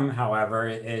some, however,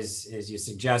 as you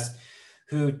suggest,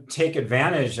 who take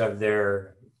advantage of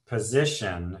their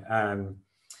position.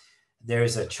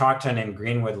 There's a Choctaw named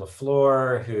Greenwood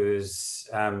LaFleur who's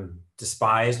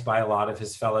despised by a lot of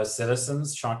his fellow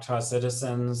citizens, Choctaw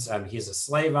citizens. He's a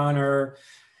slave owner.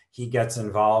 He gets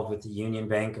involved with the Union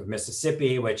Bank of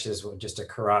Mississippi, which is just a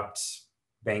corrupt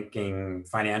banking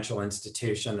financial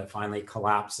institution that finally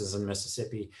collapses in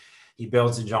Mississippi. He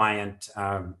builds a giant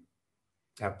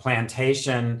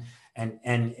plantation.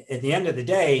 And at the end of the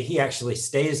day, he actually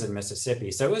stays in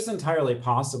Mississippi. So it was entirely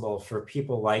possible for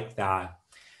people like that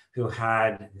who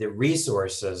had the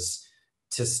resources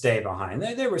to stay behind.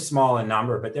 They were small in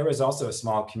number, but there was also a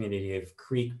small community of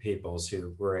Creek peoples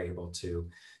who were able to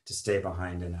stay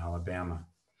behind in Alabama.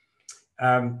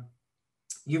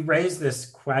 You raised this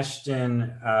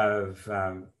question of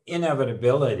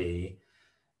inevitability.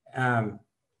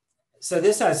 So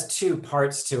this has two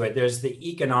parts to it. There's the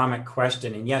economic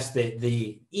question, and yes,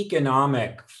 the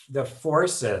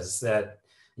forces that,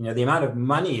 the amount of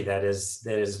money that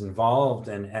is involved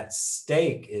and at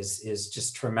stake is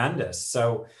just tremendous.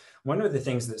 So one of the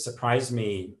things that surprised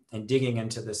me in digging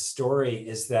into this story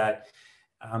is that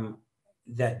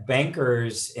that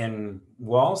bankers in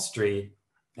Wall Street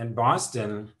in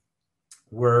Boston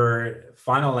were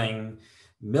funneling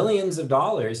millions of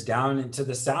dollars down into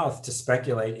the South to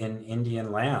speculate in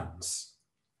Indian lands.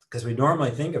 Because we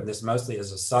normally think of this mostly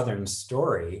as a Southern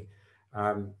story.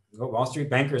 Wall Street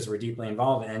bankers were deeply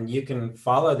involved, and you can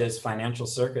follow those financial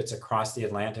circuits across the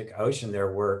Atlantic Ocean.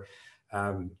 There were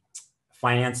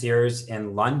financiers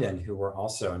in London who were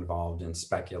also involved in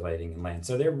speculating in land.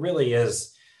 So there really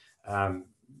is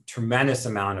tremendous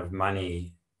amount of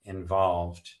money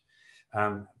involved.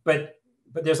 But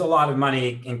there's a lot of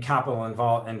money in capital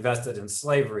invested in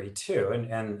slavery too,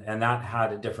 and that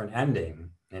had a different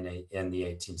ending in the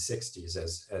 1860s,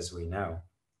 as we know.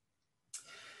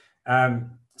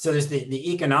 So there's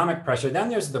the economic pressure. Then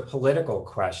there's the political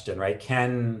question, right?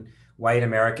 Can white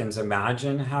Americans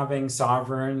imagine having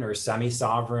sovereign or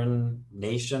semi-sovereign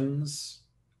nations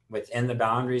within the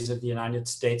boundaries of the United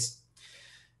States?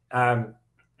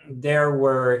 There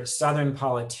were Southern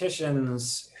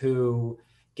politicians who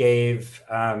gave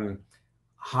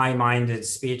high-minded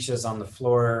speeches on the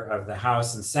floor of the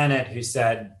House and Senate who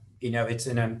said,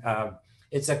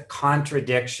 it's a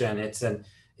contradiction. It's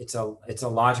a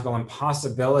logical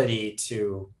impossibility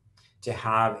to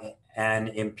have an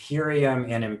imperium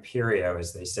in imperio,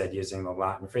 as they said, using the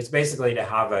Latin phrase, basically to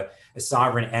have a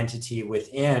sovereign entity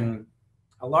within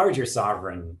a larger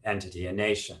sovereign entity, a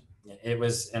nation. It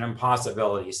was an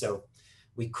impossibility. So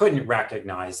we couldn't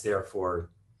recognize, therefore,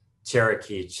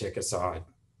 Cherokee, Chickasaw,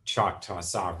 Choctaw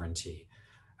sovereignty.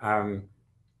 But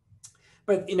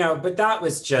that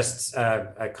was just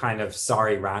a kind of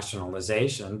sorry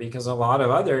rationalization, because a lot of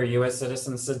other US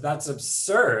citizens said that's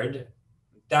absurd.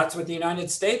 That's what the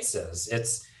United States is.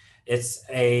 It's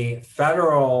a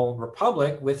federal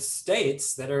republic with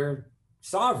states that are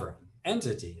sovereign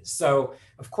entities. So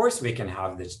of course we can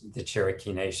have the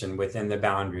Cherokee Nation within the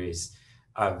boundaries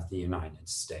of the United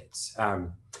States.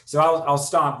 So I'll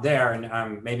stop there,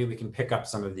 and maybe we can pick up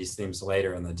some of these themes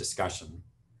later in the discussion.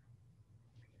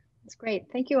 That's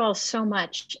great. Thank you all so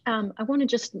much. I want to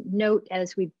just note,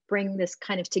 as we bring this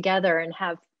kind of together and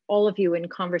have all of you in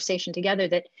conversation together,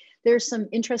 that there's some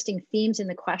interesting themes in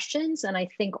the questions, and I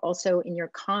think also in your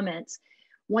comments.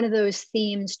 One of those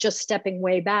themes, just stepping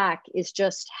way back, is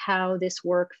just how this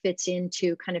work fits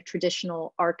into kind of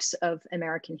traditional arcs of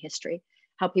American history,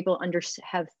 how people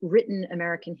have written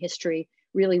American history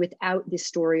really without this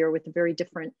story, or with a very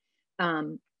different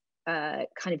kind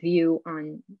of view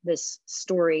on this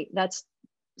story. That's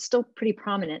still pretty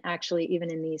prominent, actually, even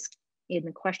in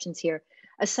the questions here.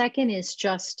 A second is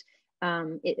just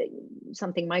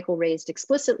something Michael raised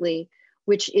explicitly,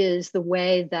 which is the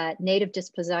way that native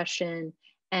dispossession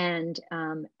and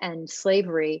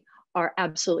slavery are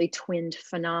absolutely twinned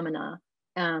phenomena,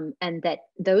 and that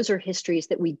those are histories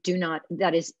that we do not,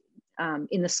 that is,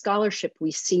 in the scholarship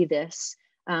we see this,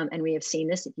 and we have seen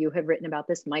this. You have written about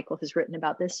this, Michael has written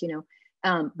about this,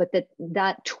 but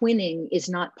that twinning is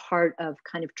not part of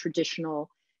kind of traditional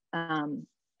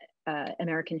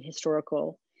American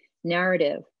historical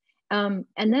narrative. And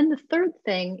then the third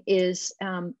thing is,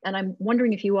 and I'm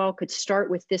wondering if you all could start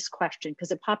with this question,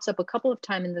 because it pops up a couple of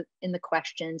times in the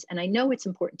questions, and I know it's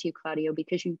important to you, Claudio,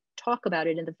 because you talk about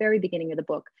it in the very beginning of the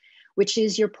book, which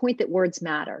is your point that words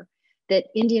matter, that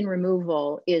Indian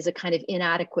removal is a kind of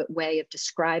inadequate way of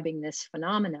describing this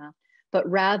phenomena, but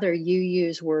rather you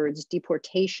use words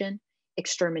deportation,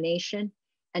 extermination,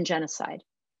 and genocide.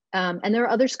 And there are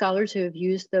other scholars who have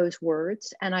used those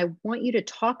words, and I want you to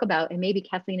talk about, and maybe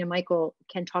Kathleen and Michael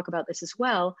can talk about this as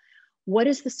well, what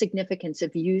is the significance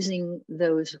of using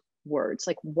those words?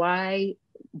 Like, why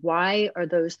are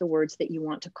those the words that you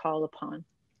want to call upon?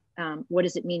 What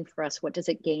does it mean for us? What does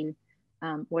it gain?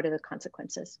 What are the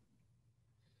consequences?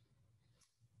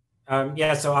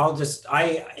 Yeah, so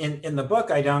in the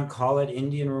book, I don't call it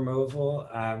Indian removal.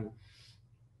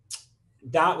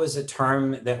 That was a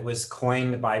term that was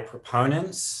coined by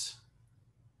proponents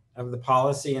of the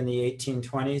policy in the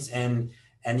 1820s,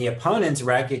 and the opponents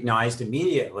recognized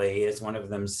immediately, as one of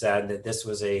them said, that this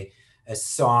was a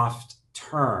soft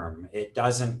term. It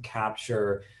doesn't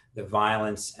capture the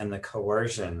violence and the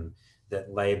coercion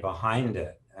that lay behind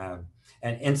it.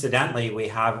 And incidentally, we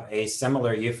have a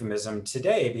similar euphemism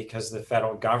today because the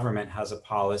federal government has a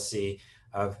policy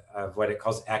of what it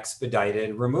calls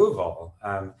expedited removal.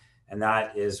 And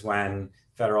that is when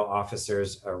federal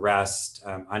officers arrest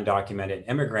undocumented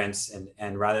immigrants,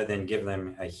 and rather than give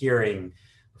them a hearing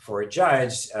before a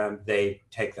judge, they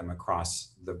take them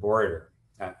across the border,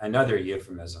 another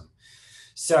euphemism.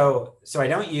 So I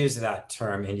don't use that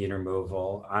term, Indian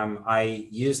removal. I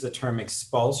use the term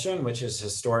expulsion, which is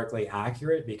historically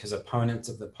accurate because opponents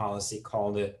of the policy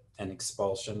called it an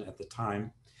expulsion at the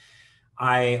time.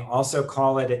 I also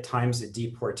call it at times a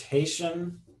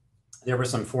deportation. There were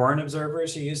some foreign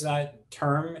observers who used that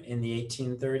term in the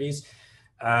 1830s.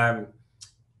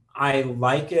 I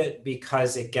like it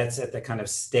because it gets at the kind of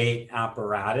state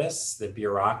apparatus, the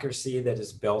bureaucracy that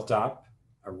is built up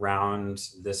around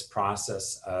this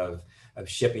process of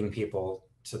shipping people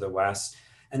to the West.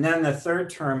 And then the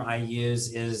third term I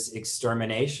use is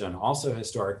extermination, also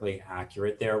historically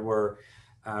accurate. There were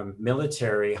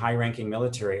high-ranking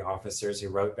military officers who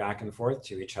wrote back and forth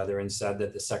to each other and said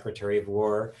that the Secretary of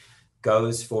War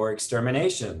goes for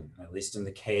extermination, at least in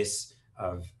the case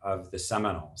of the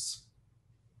Seminoles.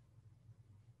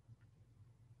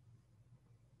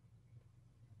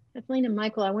 Kathleen and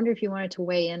Michael, I wonder if you wanted to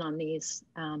weigh in on these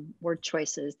word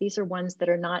choices. These are ones that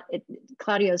are not,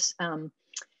 Claudio's kind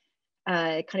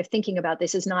of thinking about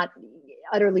this is not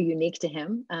utterly unique to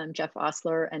him. Jeff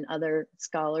Osler and other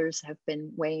scholars have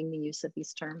been weighing the use of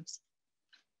these terms.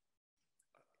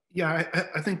 Yeah,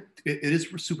 I think it is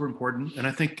super important. And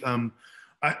I think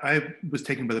I was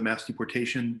taken by the mass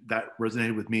deportation. That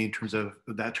resonated with me in terms of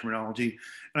that terminology.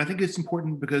 And I think it's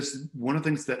important because one of the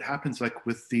things that happens, like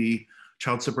with the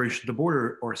child separation at the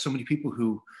border, are so many people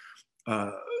who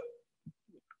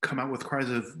come out with cries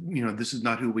of, this is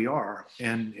not who we are.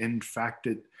 And in fact,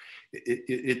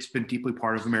 it's been deeply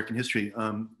part of American history.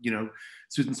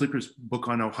 Susan Sleeper's book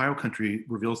on Ohio country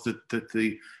reveals that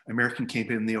the American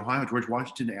campaign in the Ohio, George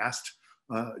Washington asked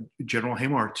General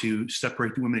Hamar to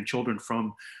separate the women and children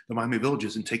from the Miami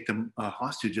villages and take them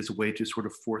hostage as a way to sort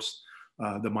of force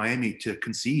the Miami to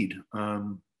concede.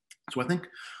 So I think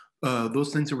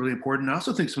those things are really important. I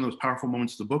also think some of those powerful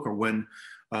moments of the book are when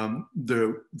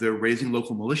they're raising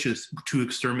local militias to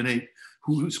exterminate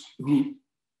who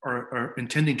are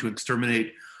intending to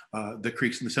exterminate the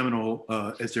Creeks and the Seminole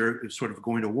as they're sort of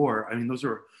going to war. I mean, those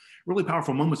are really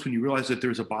powerful moments when you realize that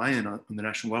there's a buy-in on the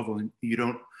national level, and you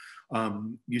don't,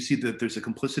 you see that there's a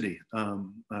complicity.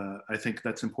 I think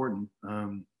that's important.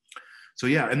 So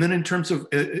yeah, and then in terms of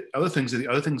the other things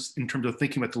in terms of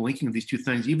thinking about the linking of these two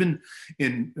things, even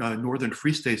in northern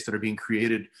free states that are being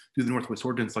created through the Northwest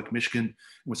Ordinance, like Michigan and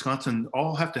Wisconsin,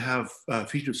 all have to have a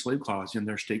fugitive slave clause in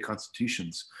their state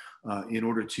constitutions in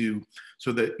order to,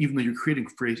 so that even though you're creating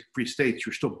free states,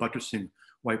 you're still buttressing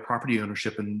white property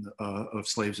ownership of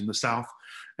slaves in the South.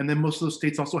 And then most of those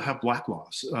states also have black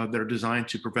laws that are designed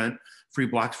to prevent free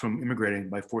blacks from immigrating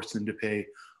by forcing them to pay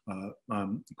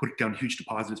put down huge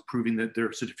deposits, proving that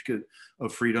their certificate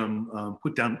of freedom,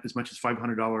 put down as much as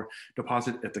 $500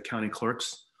 deposit at the county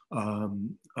clerk's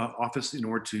office in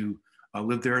order to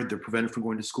live there. They're prevented from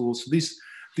going to school. So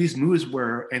these moves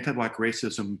where anti-Black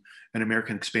racism and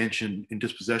American expansion and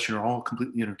dispossession are all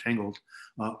completely intertangled,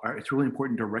 it's really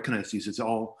important to recognize these as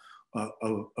all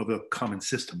of a common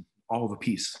system, all of a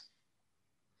piece.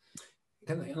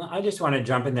 I just want to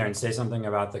jump in there and say something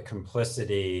about the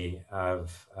complicity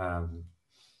of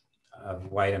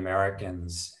white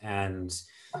Americans. And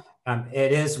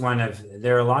it is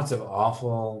there are lots of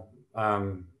awful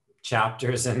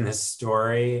chapters in this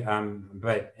story.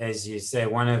 But as you say,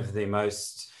 one of the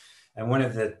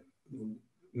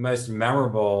most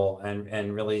memorable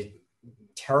and really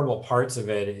terrible parts of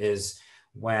it is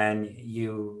when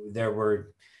there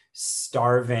were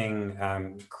starving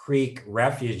Creek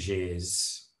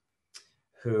refugees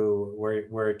who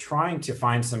were trying to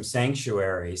find some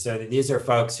sanctuary. So these are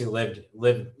folks who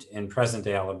lived in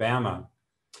present-day Alabama.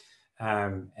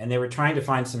 And they were trying to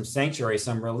find some sanctuary,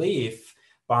 some relief,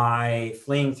 by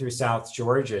fleeing through South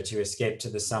Georgia to escape to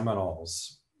the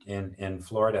Seminoles in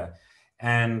Florida.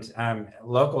 And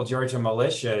local Georgia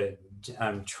militia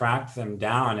tracked them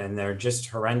down, and they're just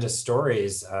horrendous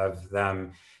stories of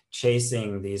them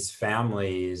chasing these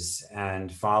families and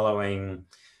following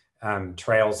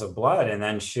trails of blood and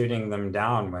then shooting them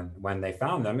down when they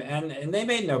found them. And they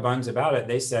made no bones about it.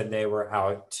 They said they were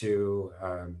out to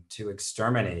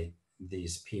exterminate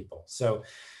these people. So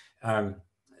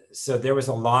there was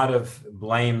a lot of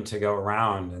blame to go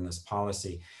around in this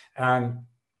policy. And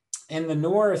in the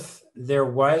North, there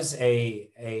was a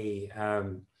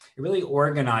really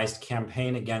organized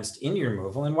campaign against Indian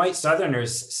removal. And white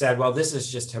Southerners said, well, this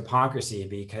is just hypocrisy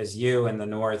because you in the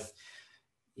North,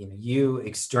 you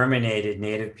exterminated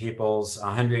Native peoples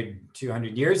 100,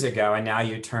 200 years ago, and now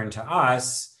you turn to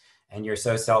us and you're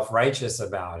so self-righteous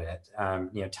about it,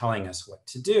 telling us what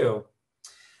to do.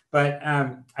 But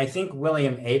I think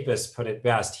William Apis put it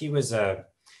best. He was a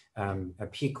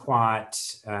Pequot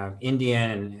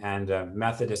Indian and a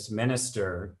Methodist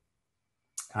minister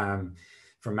from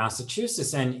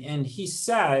Massachusetts, and he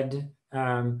said,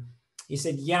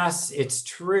 yes, it's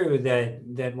true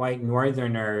that white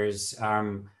Northerners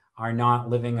are not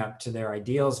living up to their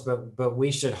ideals, but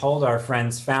we should hold our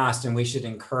friends fast and we should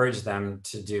encourage them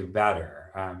to do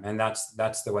better. And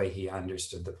that's the way he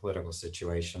understood the political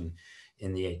situation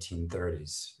in the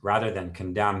 1830s. Rather than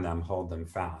condemn them, hold them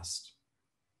fast.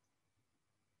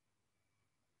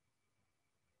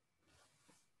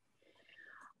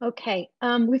 Okay,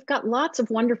 we've got lots of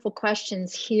wonderful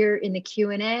questions here in the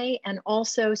Q&A and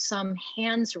also some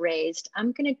hands raised.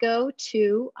 I'm gonna go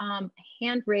to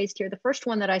hand raised here. The first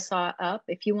one that I saw up,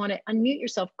 if you wanna unmute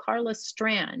yourself, Carla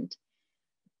Strand.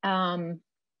 Yeah,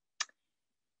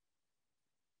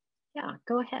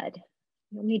 go ahead.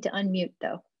 You'll need to unmute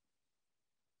though.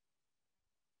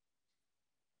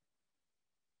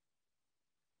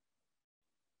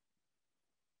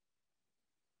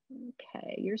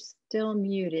 Okay, you're still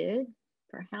muted.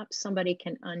 Perhaps somebody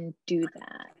can undo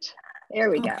that.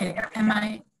 There we go. Am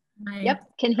I?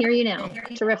 Yep, can hear you now.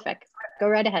 Terrific. Go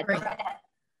right ahead. Great.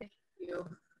 Thank you.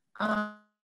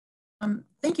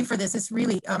 Thank you for this. It's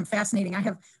really fascinating. I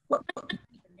have a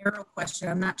narrow question.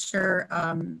 I'm not sure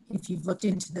if you've looked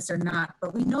into this or not,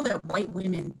 but we know that white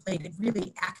women played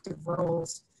really active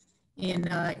roles in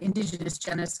indigenous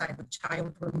genocide with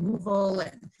child removal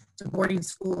and to boarding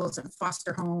schools and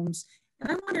foster homes.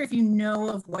 And I wonder if you know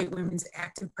of white women's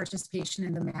active participation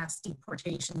in the mass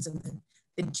deportations and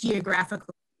the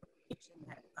geographical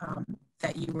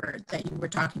that you were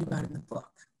talking about in the book.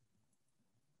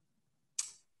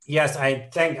 Yes, I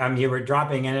think you were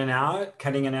dropping in and out,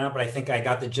 cutting in and out, but I think I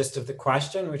got the gist of the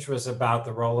question, which was about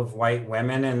the role of white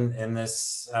women in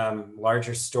this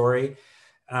larger story.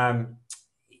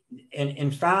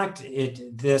 In fact,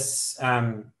 this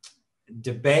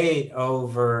debate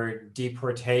over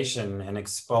deportation and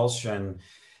expulsion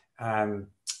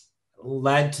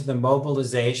led to the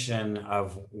mobilization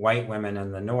of white women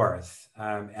in the North.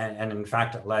 And in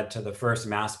fact, it led to the first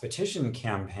mass petition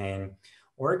campaign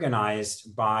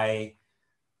organized by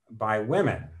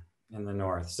women in the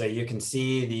North. So you can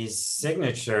see these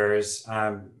signatures,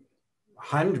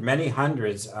 many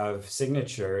hundreds of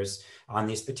signatures on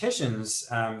these petitions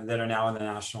that are now in the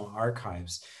National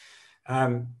Archives.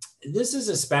 This is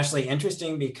especially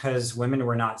interesting because women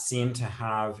were not seen to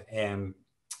have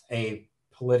a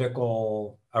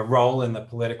role in the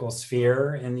political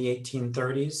sphere in the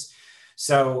 1830s.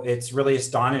 So it's really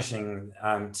astonishing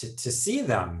to see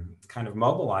them kind of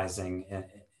mobilizing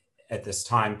at this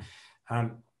time.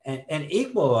 And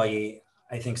equally,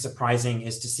 I think surprising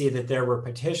is to see that there were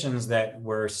petitions that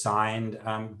were signed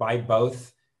by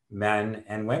both men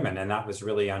and women, and that was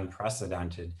really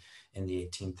unprecedented in the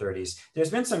 1830s.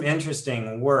 There's been some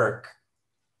interesting work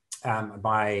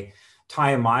by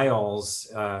Ty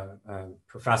Miles,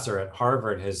 professor at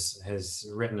Harvard, has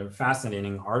written a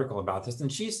fascinating article about this, and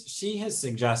she has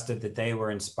suggested that they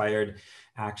were inspired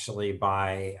actually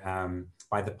by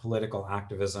the political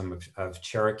activism of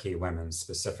Cherokee women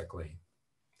specifically.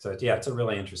 So yeah, it's a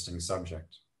really interesting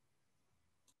subject.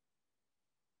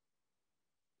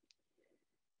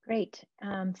 Great,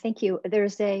 thank you.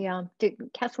 There's a,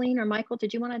 Kathleen or Michael,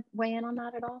 did you want to weigh in on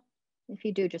that at all? If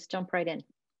you do, just jump right in.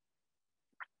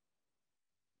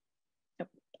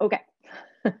 Okay.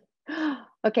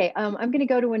 Okay, I'm going to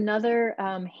go to another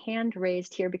hand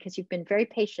raised here because you've been very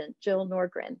patient. Jill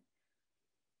Norgren.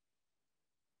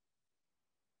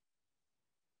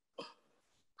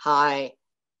 Hi,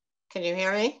 can you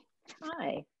hear me?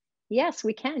 Hi. Yes,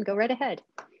 we can. Go right ahead.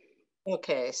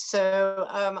 Okay, so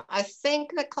I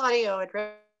think that Claudio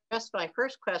addressed my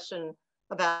first question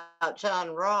about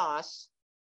John Ross.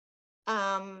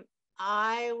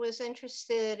 I was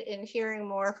interested in hearing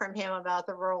more from him about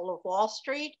the role of Wall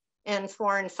Street and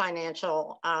foreign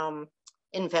financial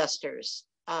investors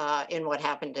in what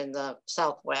happened in the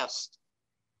Southwest.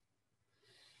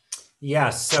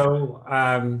 Yeah, so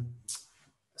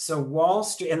Wall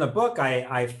Street, in the book,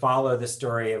 I follow the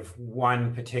story of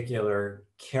one particular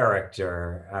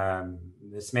character,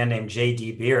 this man named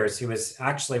J.D. Beers, who was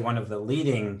actually one of the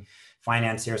leading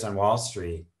financiers on Wall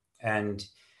Street. And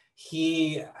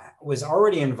he was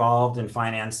already involved in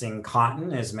financing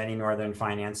cotton, as many Northern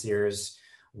financiers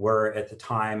were at the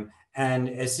time. And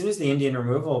as soon as the Indian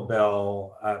Removal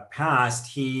Bill passed,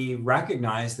 he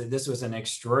recognized that this was an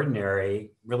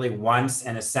extraordinary, really once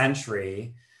in a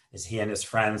century, as he and his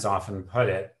friends often put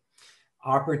it,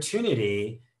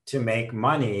 opportunity to make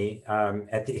money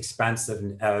at the expense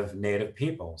of Native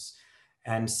peoples.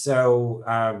 And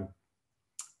so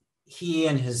he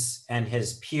and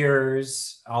his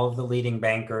peers, all of the leading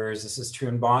bankers, this is true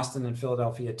in Boston and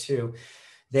Philadelphia too,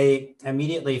 they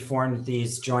immediately formed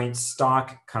these joint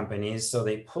stock companies. So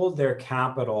they pulled their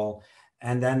capital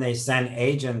and then they sent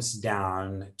agents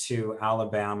down to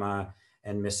Alabama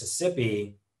and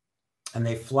Mississippi, and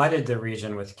they flooded the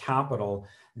region with capital.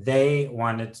 They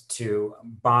wanted to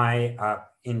buy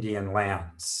up Indian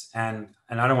lands. And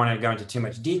I don't want to go into too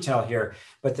much detail here,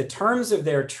 but the terms of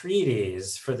their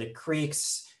treaties for the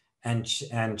Creeks and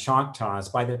Choctaws,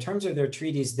 by the terms of their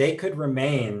treaties, they could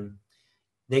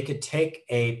take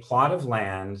a plot of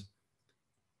land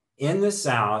in the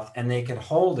South and they could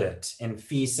hold it in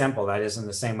fee simple. That is in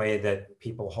the same way that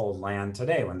people hold land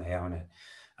today when they own it.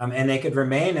 And they could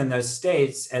remain in those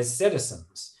states as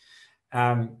citizens.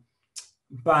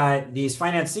 But these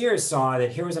financiers saw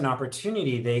that here was an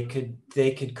opportunity.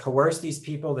 They could coerce these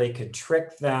people, they could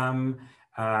trick them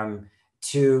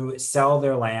to sell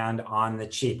their land on the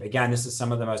cheap. Again, this is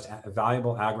some of the most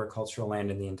valuable agricultural land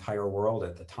in the entire world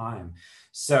at the time.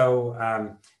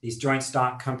 So these joint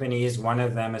stock companies, one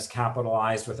of them is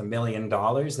capitalized with $1 million.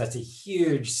 That's a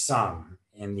huge sum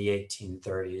in the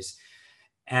 1830s.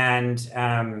 And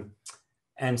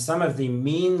some of the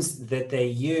means that they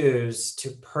use to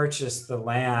purchase the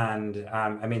land,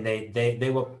 I mean,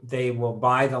 they will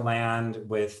buy the land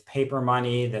with paper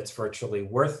money that's virtually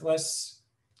worthless,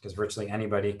 because virtually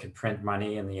anybody could print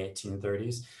money in the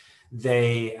 1830s.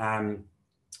 They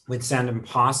would send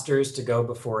imposters to go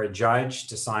before a judge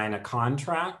to sign a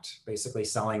contract, basically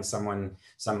selling someone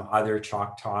some other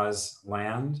Choctaws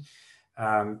land.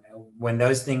 When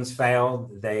those things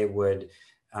failed, they would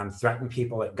threaten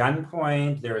people at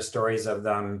gunpoint. There are stories of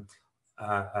them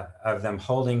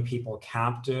holding people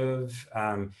captive,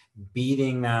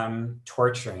 beating them,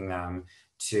 torturing them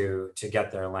to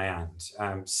get their land.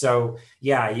 So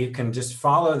yeah, you can just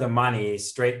follow the money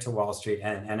straight to Wall Street.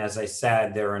 And as I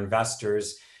said, there are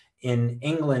investors in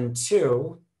England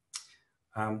too.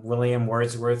 William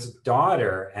Wordsworth's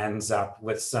daughter ends up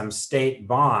with some state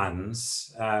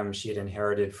bonds she had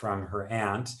inherited from her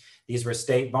aunt. These were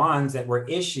state bonds that were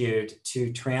issued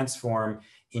to transform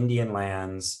Indian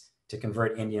lands, to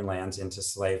convert Indian lands into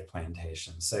slave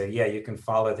plantations. So yeah, you can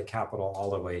follow the capital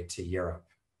all the way to Europe.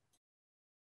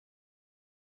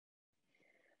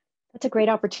 That's a great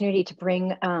opportunity to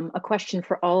bring a question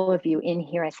for all of you in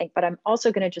here, I think, but I'm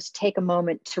also going to just take a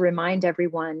moment to remind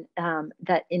everyone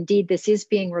that indeed this is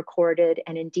being recorded,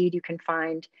 and indeed you can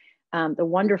find the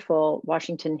wonderful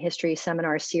Washington History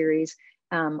Seminar Series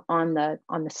on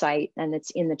the site, and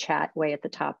it's in the chat way at the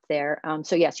top there.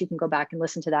 So yes, you can go back and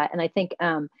listen to that. And I think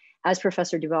as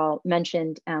Professor Duval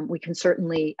mentioned, we can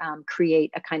certainly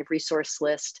create a kind of resource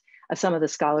list of some of the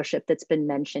scholarship that's been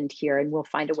mentioned here, and we'll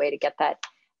find a way to get that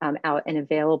out and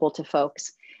available to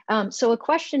folks. So a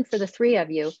question for the three of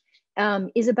you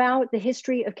is about the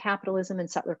history of capitalism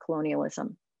and settler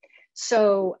colonialism.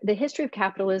 So the history of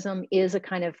capitalism is a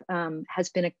kind of, has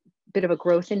been a bit of a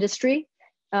growth industry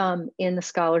in the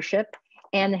scholarship,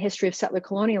 and the history of settler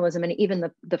colonialism and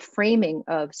even the framing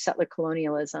of settler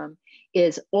colonialism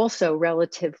is also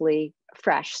relatively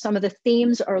fresh. Some of the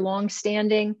themes are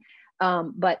longstanding,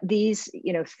 but these,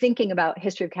 thinking about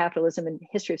history of capitalism and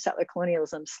history of settler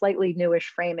colonialism, slightly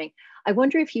newish framing. I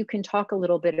wonder if you can talk a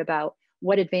little bit about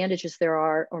what advantages there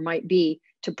are or might be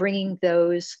to bringing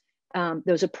those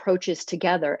approaches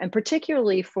together, and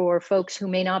particularly for folks who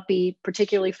may not be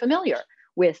particularly familiar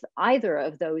with either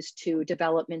of those two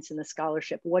developments in the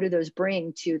scholarship. What do those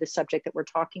bring to the subject that we're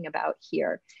talking about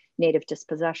here, native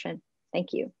dispossession?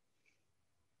 Thank you.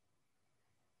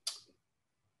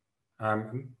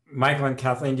 Michael and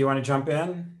Kathleen, do you want to jump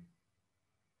in?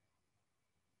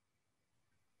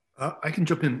 I can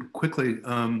jump in quickly.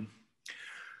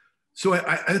 So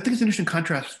I think it's an interesting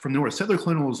contrast from the North. Settler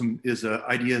colonialism is an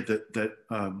idea that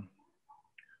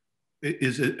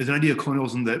is an idea of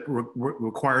colonialism that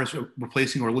requires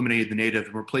replacing or eliminating the native,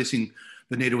 and replacing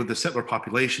the native with the settler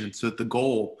population. So that the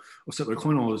goal of settler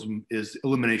colonialism is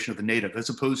elimination of the native, as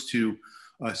opposed to,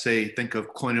 say, think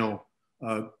of colonial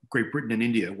Great Britain and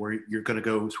India, where you're going to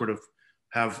go sort of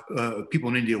have people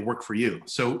in India work for you.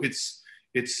 So it's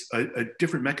a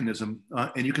different mechanism,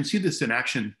 and you can see this in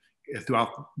action throughout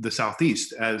the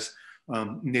Southeast as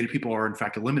Native people are in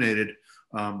fact eliminated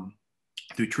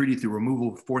through treaty, through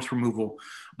removal, forced removal.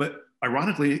 But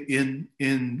ironically, in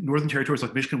northern territories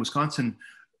like Michigan, Wisconsin,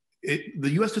 the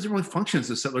U.S. doesn't really function as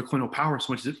a settler colonial power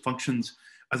so much as it functions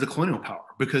as a colonial power,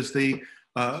 because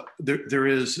there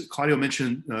is, Claudio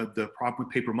mentioned the problem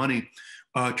with paper money.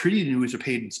 Treaty annuities are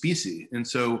paid in specie. And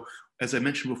so, as I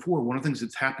mentioned before, one of the things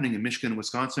that's happening in Michigan and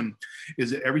Wisconsin is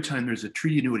that every time there's a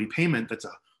treaty annuity payment, that's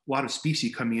a lot of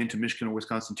specie coming into Michigan or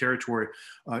Wisconsin territory.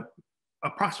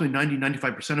 Approximately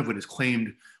 95% of it is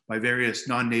claimed by various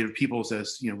non-native peoples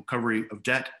as recovery of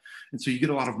debt. And so you get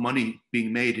a lot of money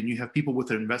being made, and you have people with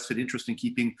an invested interest in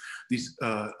keeping these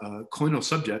colonial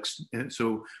subjects. And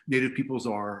so native peoples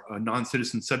are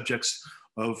non-citizen subjects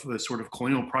of a sort of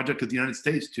colonial project of the United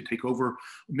States to take over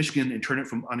Michigan and turn it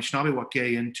from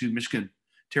Anishinaabe into Michigan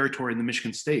territory in the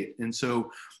Michigan state. And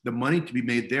so the money to be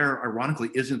made there, ironically,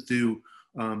 isn't through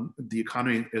the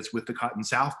economy as with the Cotton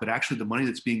South, but actually the money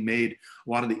that's being made, a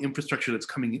lot of the infrastructure that's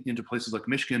coming into places like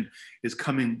Michigan is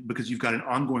coming because you've got an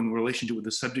ongoing relationship with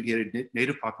the subjugated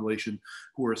native population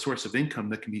who are a source of income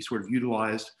that can be sort of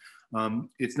utilized.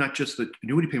 It's not just that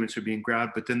annuity payments are being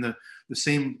grabbed, but then the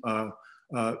same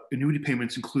annuity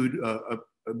payments include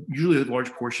usually a large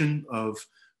portion of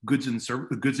goods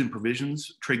and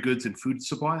provisions, trade goods and food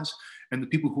supplies. And the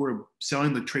people who are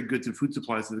selling the trade goods and food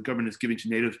supplies that the government is giving to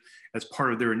natives as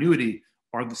part of their annuity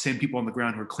are the same people on the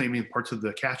ground who are claiming parts of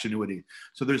the cash annuity.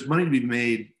 So there's money to be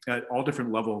made at all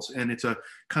different levels. And it's a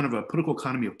kind of a political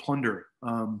economy of plunder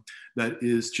that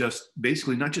is just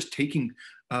basically not just taking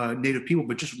native people,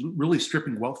 but just really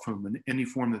stripping wealth from them in any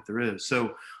form that there is.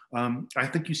 So I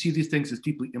think you see these things as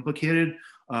deeply implicated.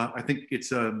 I think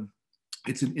it's an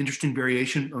interesting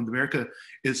variation. America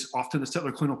is often a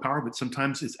settler colonial power, but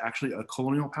sometimes it's actually a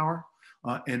colonial power.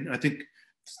 And I think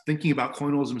thinking about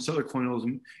colonialism and settler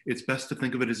colonialism, it's best to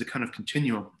think of it as a kind of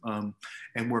continuum.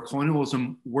 And where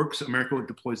colonialism works, America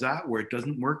deploys that. Where it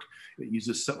doesn't work, it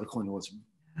uses settler colonialism.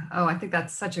 Oh, I think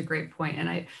that's such a great point.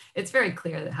 And it's very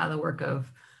clear that how the work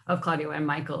of Claudio and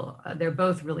Michael, they're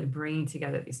both really bringing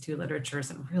together these two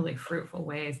literatures in really fruitful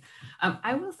ways.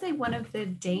 I will say one of the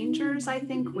dangers, I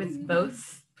think, with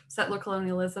both settler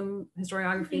colonialism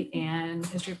historiography and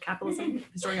history of capitalism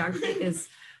historiography is,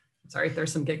 sorry if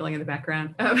there's some giggling in the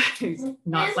background, he's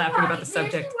not laughing about the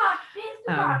subject,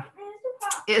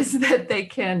 is that they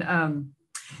can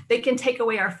take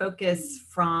away our focus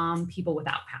from people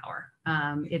without power.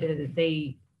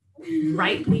 They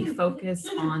rightly focus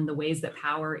on the ways that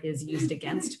power is used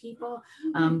against people.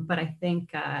 But I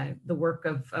think the work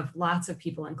of lots of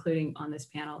people, including on this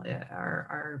panel,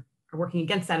 are working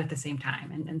against that at the same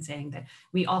time and saying that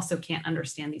we also can't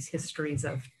understand these histories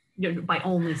by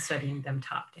only studying them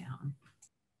top down.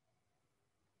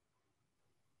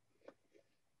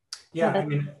 Yeah, I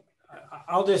mean,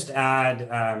 I'll just add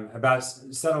about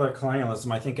settler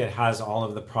colonialism. I think it has all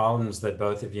of the problems that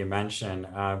both of you mentioned.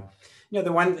 The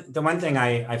one thing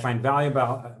I find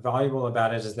valuable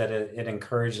about it is that it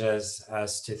encourages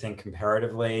us to think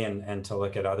comparatively and to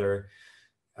look at other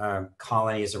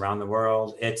colonies around the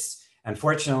world.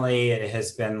 Unfortunately, it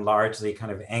has been largely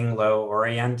kind of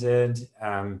Anglo-oriented.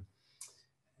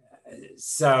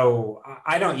 So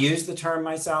I don't use the term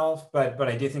myself, but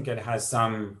I do think it has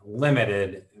some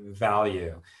limited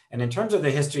value. And in terms of the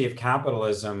history of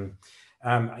capitalism,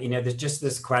 there's just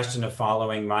this question of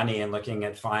following money and looking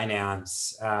at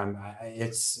finance.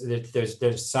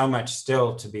 There's so much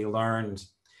still to be learned.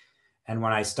 And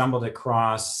when I stumbled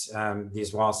across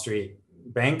these Wall Street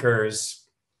bankers,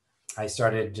 I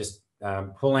started just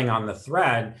pulling on the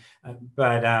thread.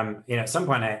 But at some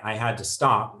point I had to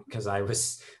stop because I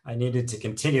needed to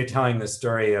continue telling the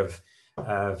story of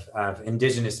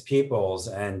indigenous peoples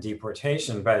and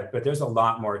deportation. But there's a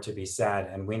lot more to be said,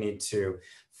 and we need to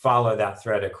follow that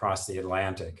thread across the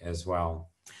Atlantic as well.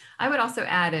 I would also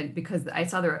add, because I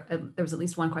saw there was at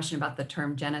least one question about the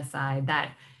term genocide,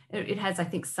 that it has, I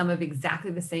think, some of exactly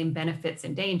the same benefits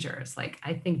and dangers. Like,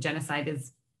 I think genocide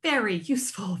is very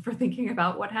useful for thinking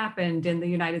about what happened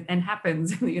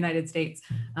happens in the United States,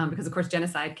 because of course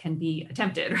genocide can be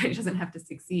attempted, right? It doesn't have to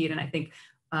succeed. And I think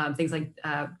things like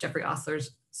Jeffrey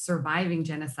Osler's Surviving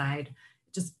Genocide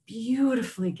just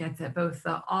beautifully gets at both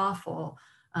the awful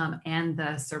and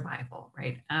the survival,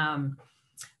 right? And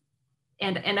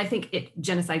I think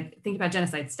thinking about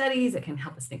genocide studies, it can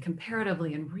help us think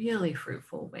comparatively in really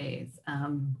fruitful ways.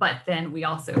 But then we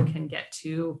also can get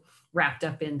too wrapped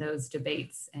up in those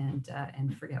debates and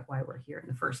forget why we're here in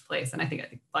the first place. And I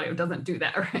think Claudio doesn't do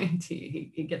that, right?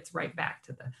 He gets right back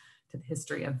to the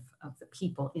history of the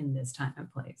people in this time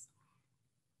and place.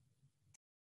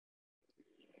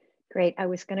 Great. I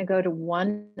was going to go to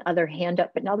one other hand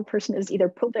up, but now the person has either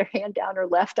pulled their hand down or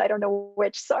left. I don't know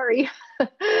which. Sorry.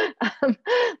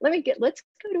 Let's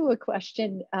go to a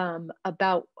question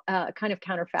about kind of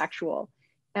counterfactual,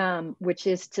 which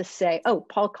is to say, oh,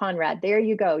 Paul Conrad, there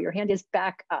you go. Your hand is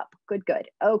back up. Good, good.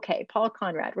 Okay, Paul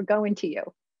Conrad, we're going to you.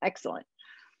 Excellent.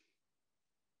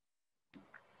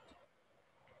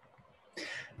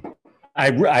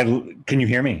 Can you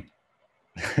hear me?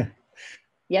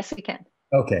 Yes, we can.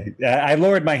 Okay, I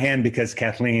lowered my hand because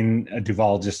Kathleen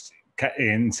Duval just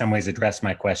in some ways addressed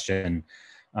my question.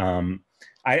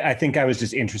 I think I was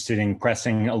just interested in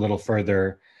pressing a little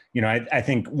further. You know, I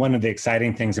think one of the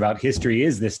exciting things about history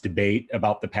is this debate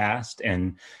about the past.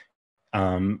 And,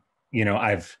 you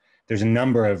know, there's a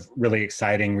number of really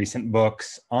exciting recent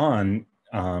books on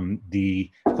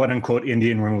the quote unquote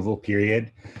Indian removal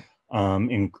period,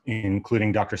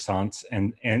 including Dr. Saunt's.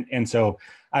 And so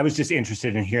I was just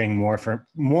interested in hearing more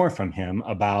from him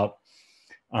about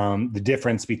the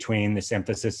difference between this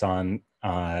emphasis on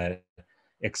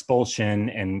expulsion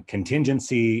and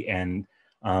contingency and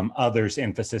others'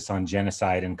 emphasis on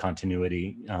genocide and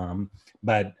continuity. You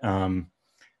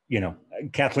know,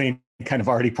 Kathleen kind of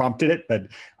already prompted it, but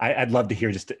I'd love to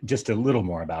hear just a little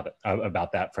more about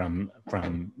that from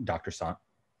Dr. Saunt.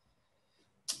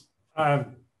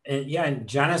 Yeah, and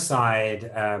genocide,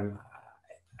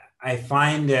 I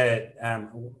find it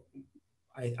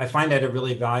I find it a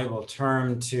really valuable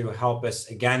term to help us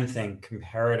again think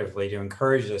comparatively, to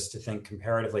encourage us to think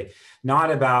comparatively, not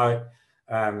about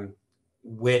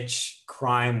which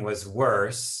crime was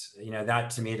worse. You know,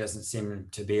 that to me doesn't seem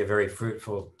to be a very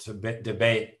fruitful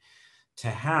debate to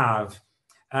have,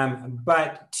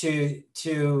 but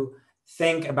to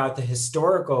think about the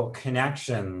historical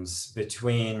connections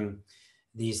between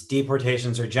these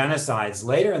deportations or genocides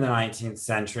later in the 19th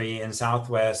century in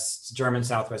German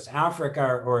Southwest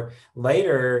Africa, or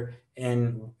later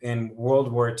in World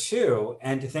War II,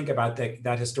 and to think about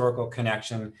that historical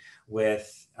connection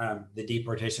with the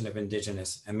deportation of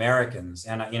indigenous Americans.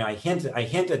 And you know, I hint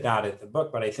at that at the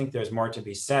book, but I think there's more to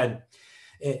be said.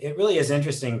 It really is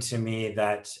interesting to me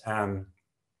that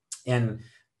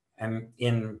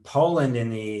in Poland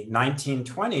in the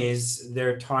 1920s,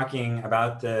 they're talking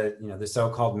about the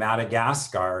so-called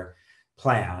Madagascar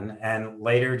plan, and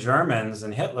later Germans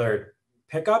and Hitler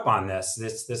pick up on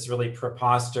this really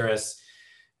preposterous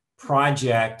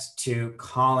project to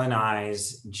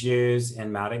colonize Jews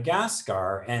in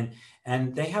Madagascar, and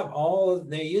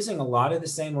they're using a lot of the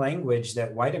same language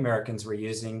that white Americans were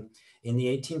using in the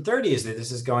 1830s, that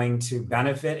this is going to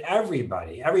benefit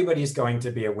everybody. Everybody's going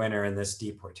to be a winner in this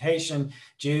deportation.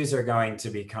 Jews are going to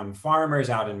become farmers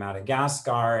out in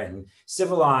Madagascar and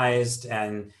civilized,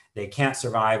 and they can't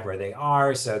survive where they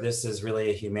are. So this is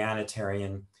really a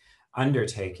humanitarian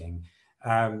undertaking.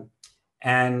 And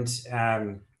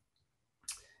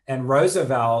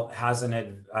Roosevelt has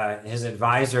his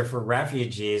advisor for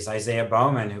refugees, Isaiah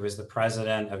Bowman, who was the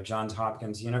president of Johns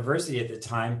Hopkins University at the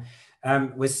time,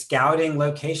 was scouting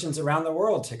locations around the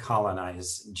world to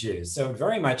colonize Jews. So it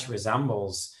very much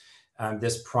resembles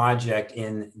this project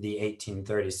in the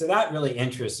 1830s. So that really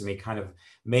interests me, kind of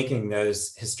making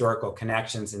those historical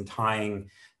connections and tying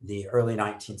the early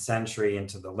 19th century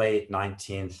into the late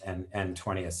 19th and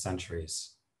 20th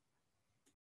centuries.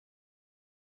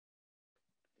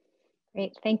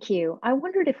 Great, thank you. I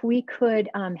wondered if we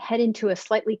could head into a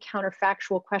slightly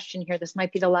counterfactual question here. This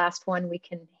might be the last one we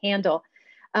can handle.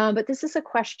 But this is a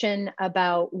question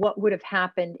about what would have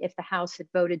happened if the House had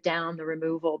voted down the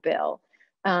removal bill,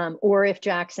 or if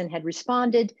Jackson had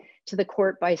responded to the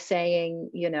court by saying,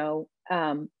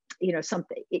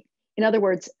 something. In other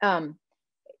words,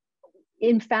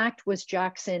 in fact, was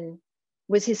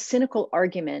his cynical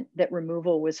argument that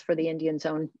removal was for the Indians'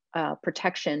 own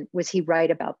protection, was he right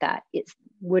about that?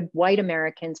 Would white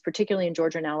Americans, particularly in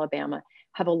Georgia and Alabama,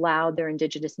 have allowed their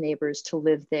indigenous neighbors to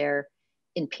live there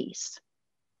in peace?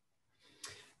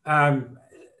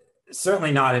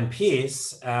 Certainly not in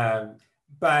peace,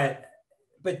 but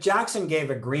Jackson gave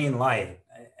a green light,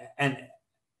 and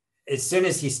as soon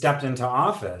as he stepped into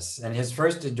office, and his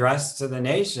first address to the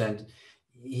nation,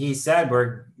 he said,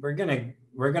 "We're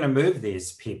gonna move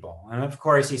these people." And of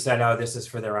course, he said, "Oh, this is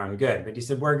for their own good." But he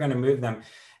said, "We're going to move them."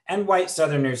 And white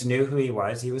Southerners knew who he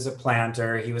was. He was a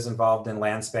planter. He was involved in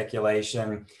land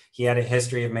speculation. He had a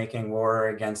history of making war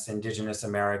against indigenous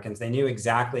Americans. They knew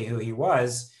exactly who he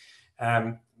was,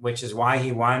 which is why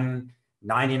he won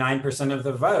 99% of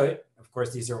the vote. Of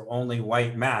course, these are only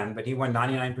white men, but he won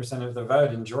 99% of the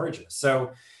vote in Georgia.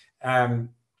 So,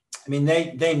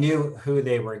 they knew who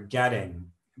they were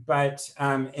getting. But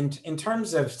in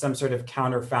terms of some sort of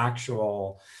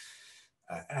counterfactual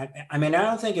I mean, I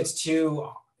don't think it's too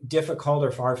difficult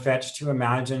or far-fetched to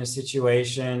imagine a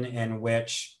situation in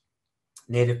which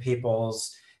Native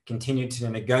peoples continued to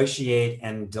negotiate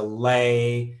and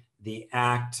delay. The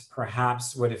act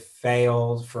perhaps would have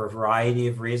failed for a variety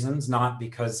of reasons, not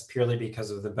purely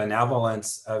because of the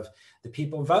benevolence of the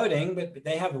people voting, but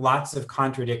they have lots of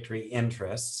contradictory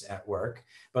interests at work.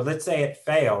 But let's say it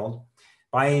failed.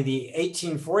 By the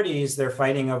 1840s, they're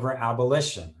fighting over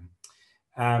abolition.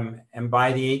 And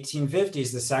by the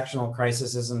 1850s, the sectional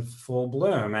crisis is in full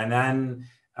bloom. And then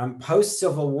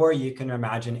post-Civil War, you can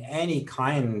imagine any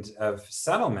kind of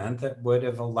settlement that would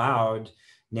have allowed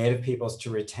Native peoples to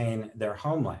retain their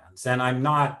homelands. And I'm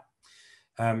not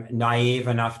naive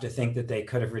enough to think that they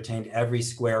could have retained every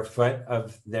square foot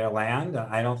of their land.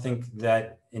 I don't think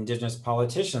that indigenous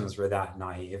politicians were that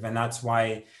naive. And that's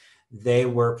why they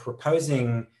were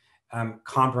proposing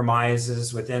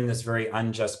compromises within this very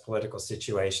unjust political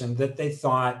situation that they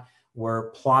thought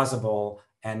were plausible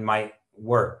and might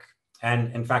work.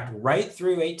 And in fact, right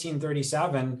through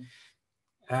 1837,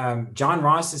 John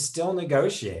Ross is still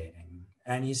negotiating,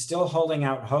 and he's still holding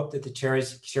out hope that the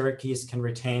Cherokees can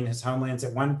retain his homelands.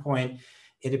 At one point,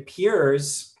 it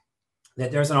appears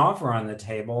that there's an offer on the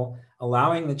table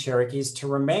allowing the Cherokees to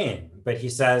remain, but he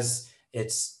says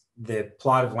the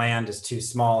plot of land is too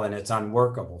small and it's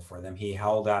unworkable for them. He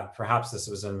held out, perhaps this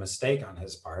was a mistake on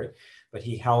his part, but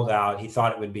he held out, he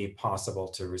thought it would be possible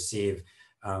to receive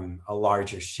a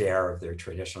larger share of their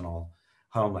traditional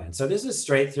homeland. So this is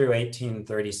straight through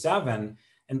 1837.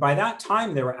 And by that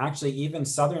time, there were actually even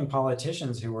Southern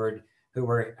politicians who were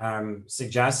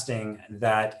suggesting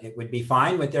that it would be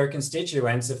fine with their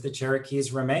constituents if the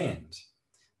Cherokees remained.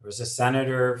 There was a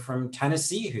senator from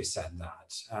Tennessee who said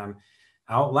that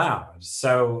out loud.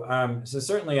 So, so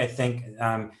certainly, I think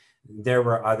there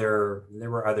were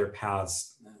other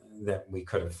paths that we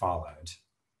could have followed.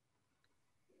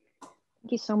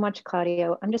 Thank you so much,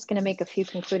 Claudio. I'm just going to make a few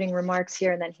concluding remarks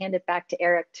here and then hand it back to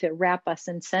Eric to wrap us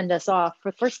and send us off.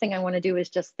 The first thing I want to do is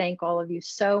just thank all of you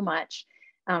so much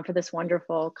for this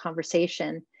wonderful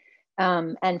conversation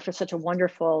and for such a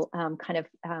wonderful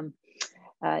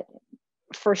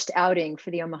first outing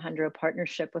for the Omohundro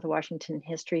Partnership with the Washington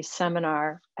History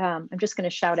Seminar. I'm just going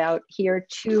to shout out here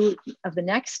 2 of the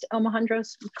next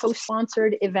Omohundro's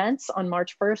co-sponsored events on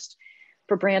March 1st.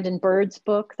 For Brandon Bird's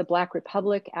book, The Black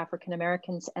Republic, African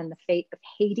Americans and the Fate of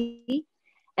Haiti.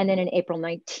 And then in April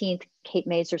 19th, Kate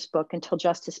Mazur's book, Until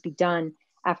Justice Be Done,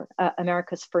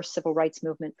 America's First Civil Rights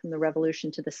Movement from the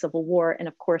Revolution to the Civil War. And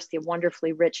of course, the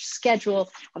wonderfully rich schedule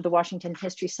of the Washington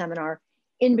History Seminar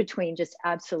in between, just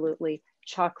absolutely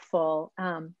chock full.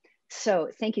 So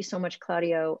thank you so much,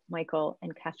 Claudio, Michael,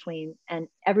 and Kathleen, and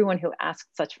everyone who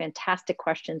asked such fantastic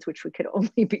questions, which we could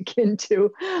only begin to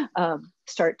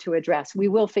start to address. We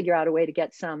will figure out a way to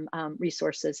get some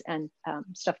resources and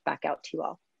stuff back out to you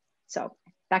all. So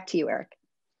back to you, Eric.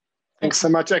 Thanks so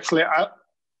much. Actually,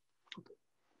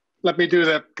 let me do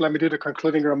the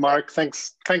concluding remark.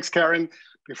 Thanks, Karen.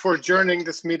 Before adjourning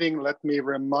this meeting, let me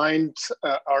remind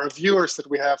our viewers that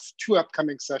we have 2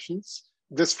 upcoming sessions.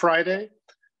 This Friday,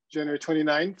 January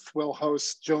 29th, we'll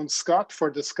host Joan Scott for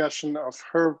a discussion of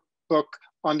her book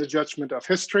On the Judgment of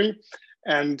History.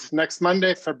 And next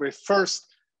Monday, February 1st,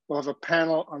 we'll have a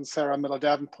panel on Sarah Miller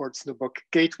Davenport's new book,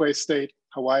 Gateway State,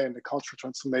 Hawaii and the Cultural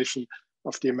Transformation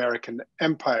of the American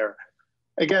Empire.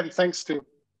 Again, thanks to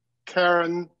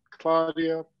Karen,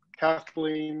 Claudia,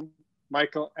 Kathleen,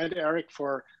 Michael, and Eric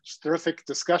for this terrific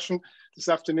discussion this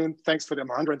afternoon. Thanks for the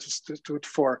Omohundro Institute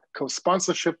for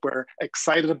co-sponsorship. We're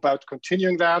excited about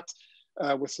continuing that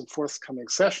with some forthcoming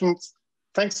sessions.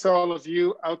 Thanks to all of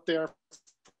you out there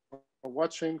for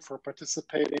watching, for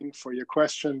participating, for your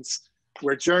questions.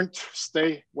 We're adjourned.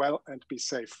 Stay well and be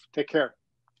safe. Take care.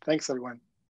 Thanks, everyone.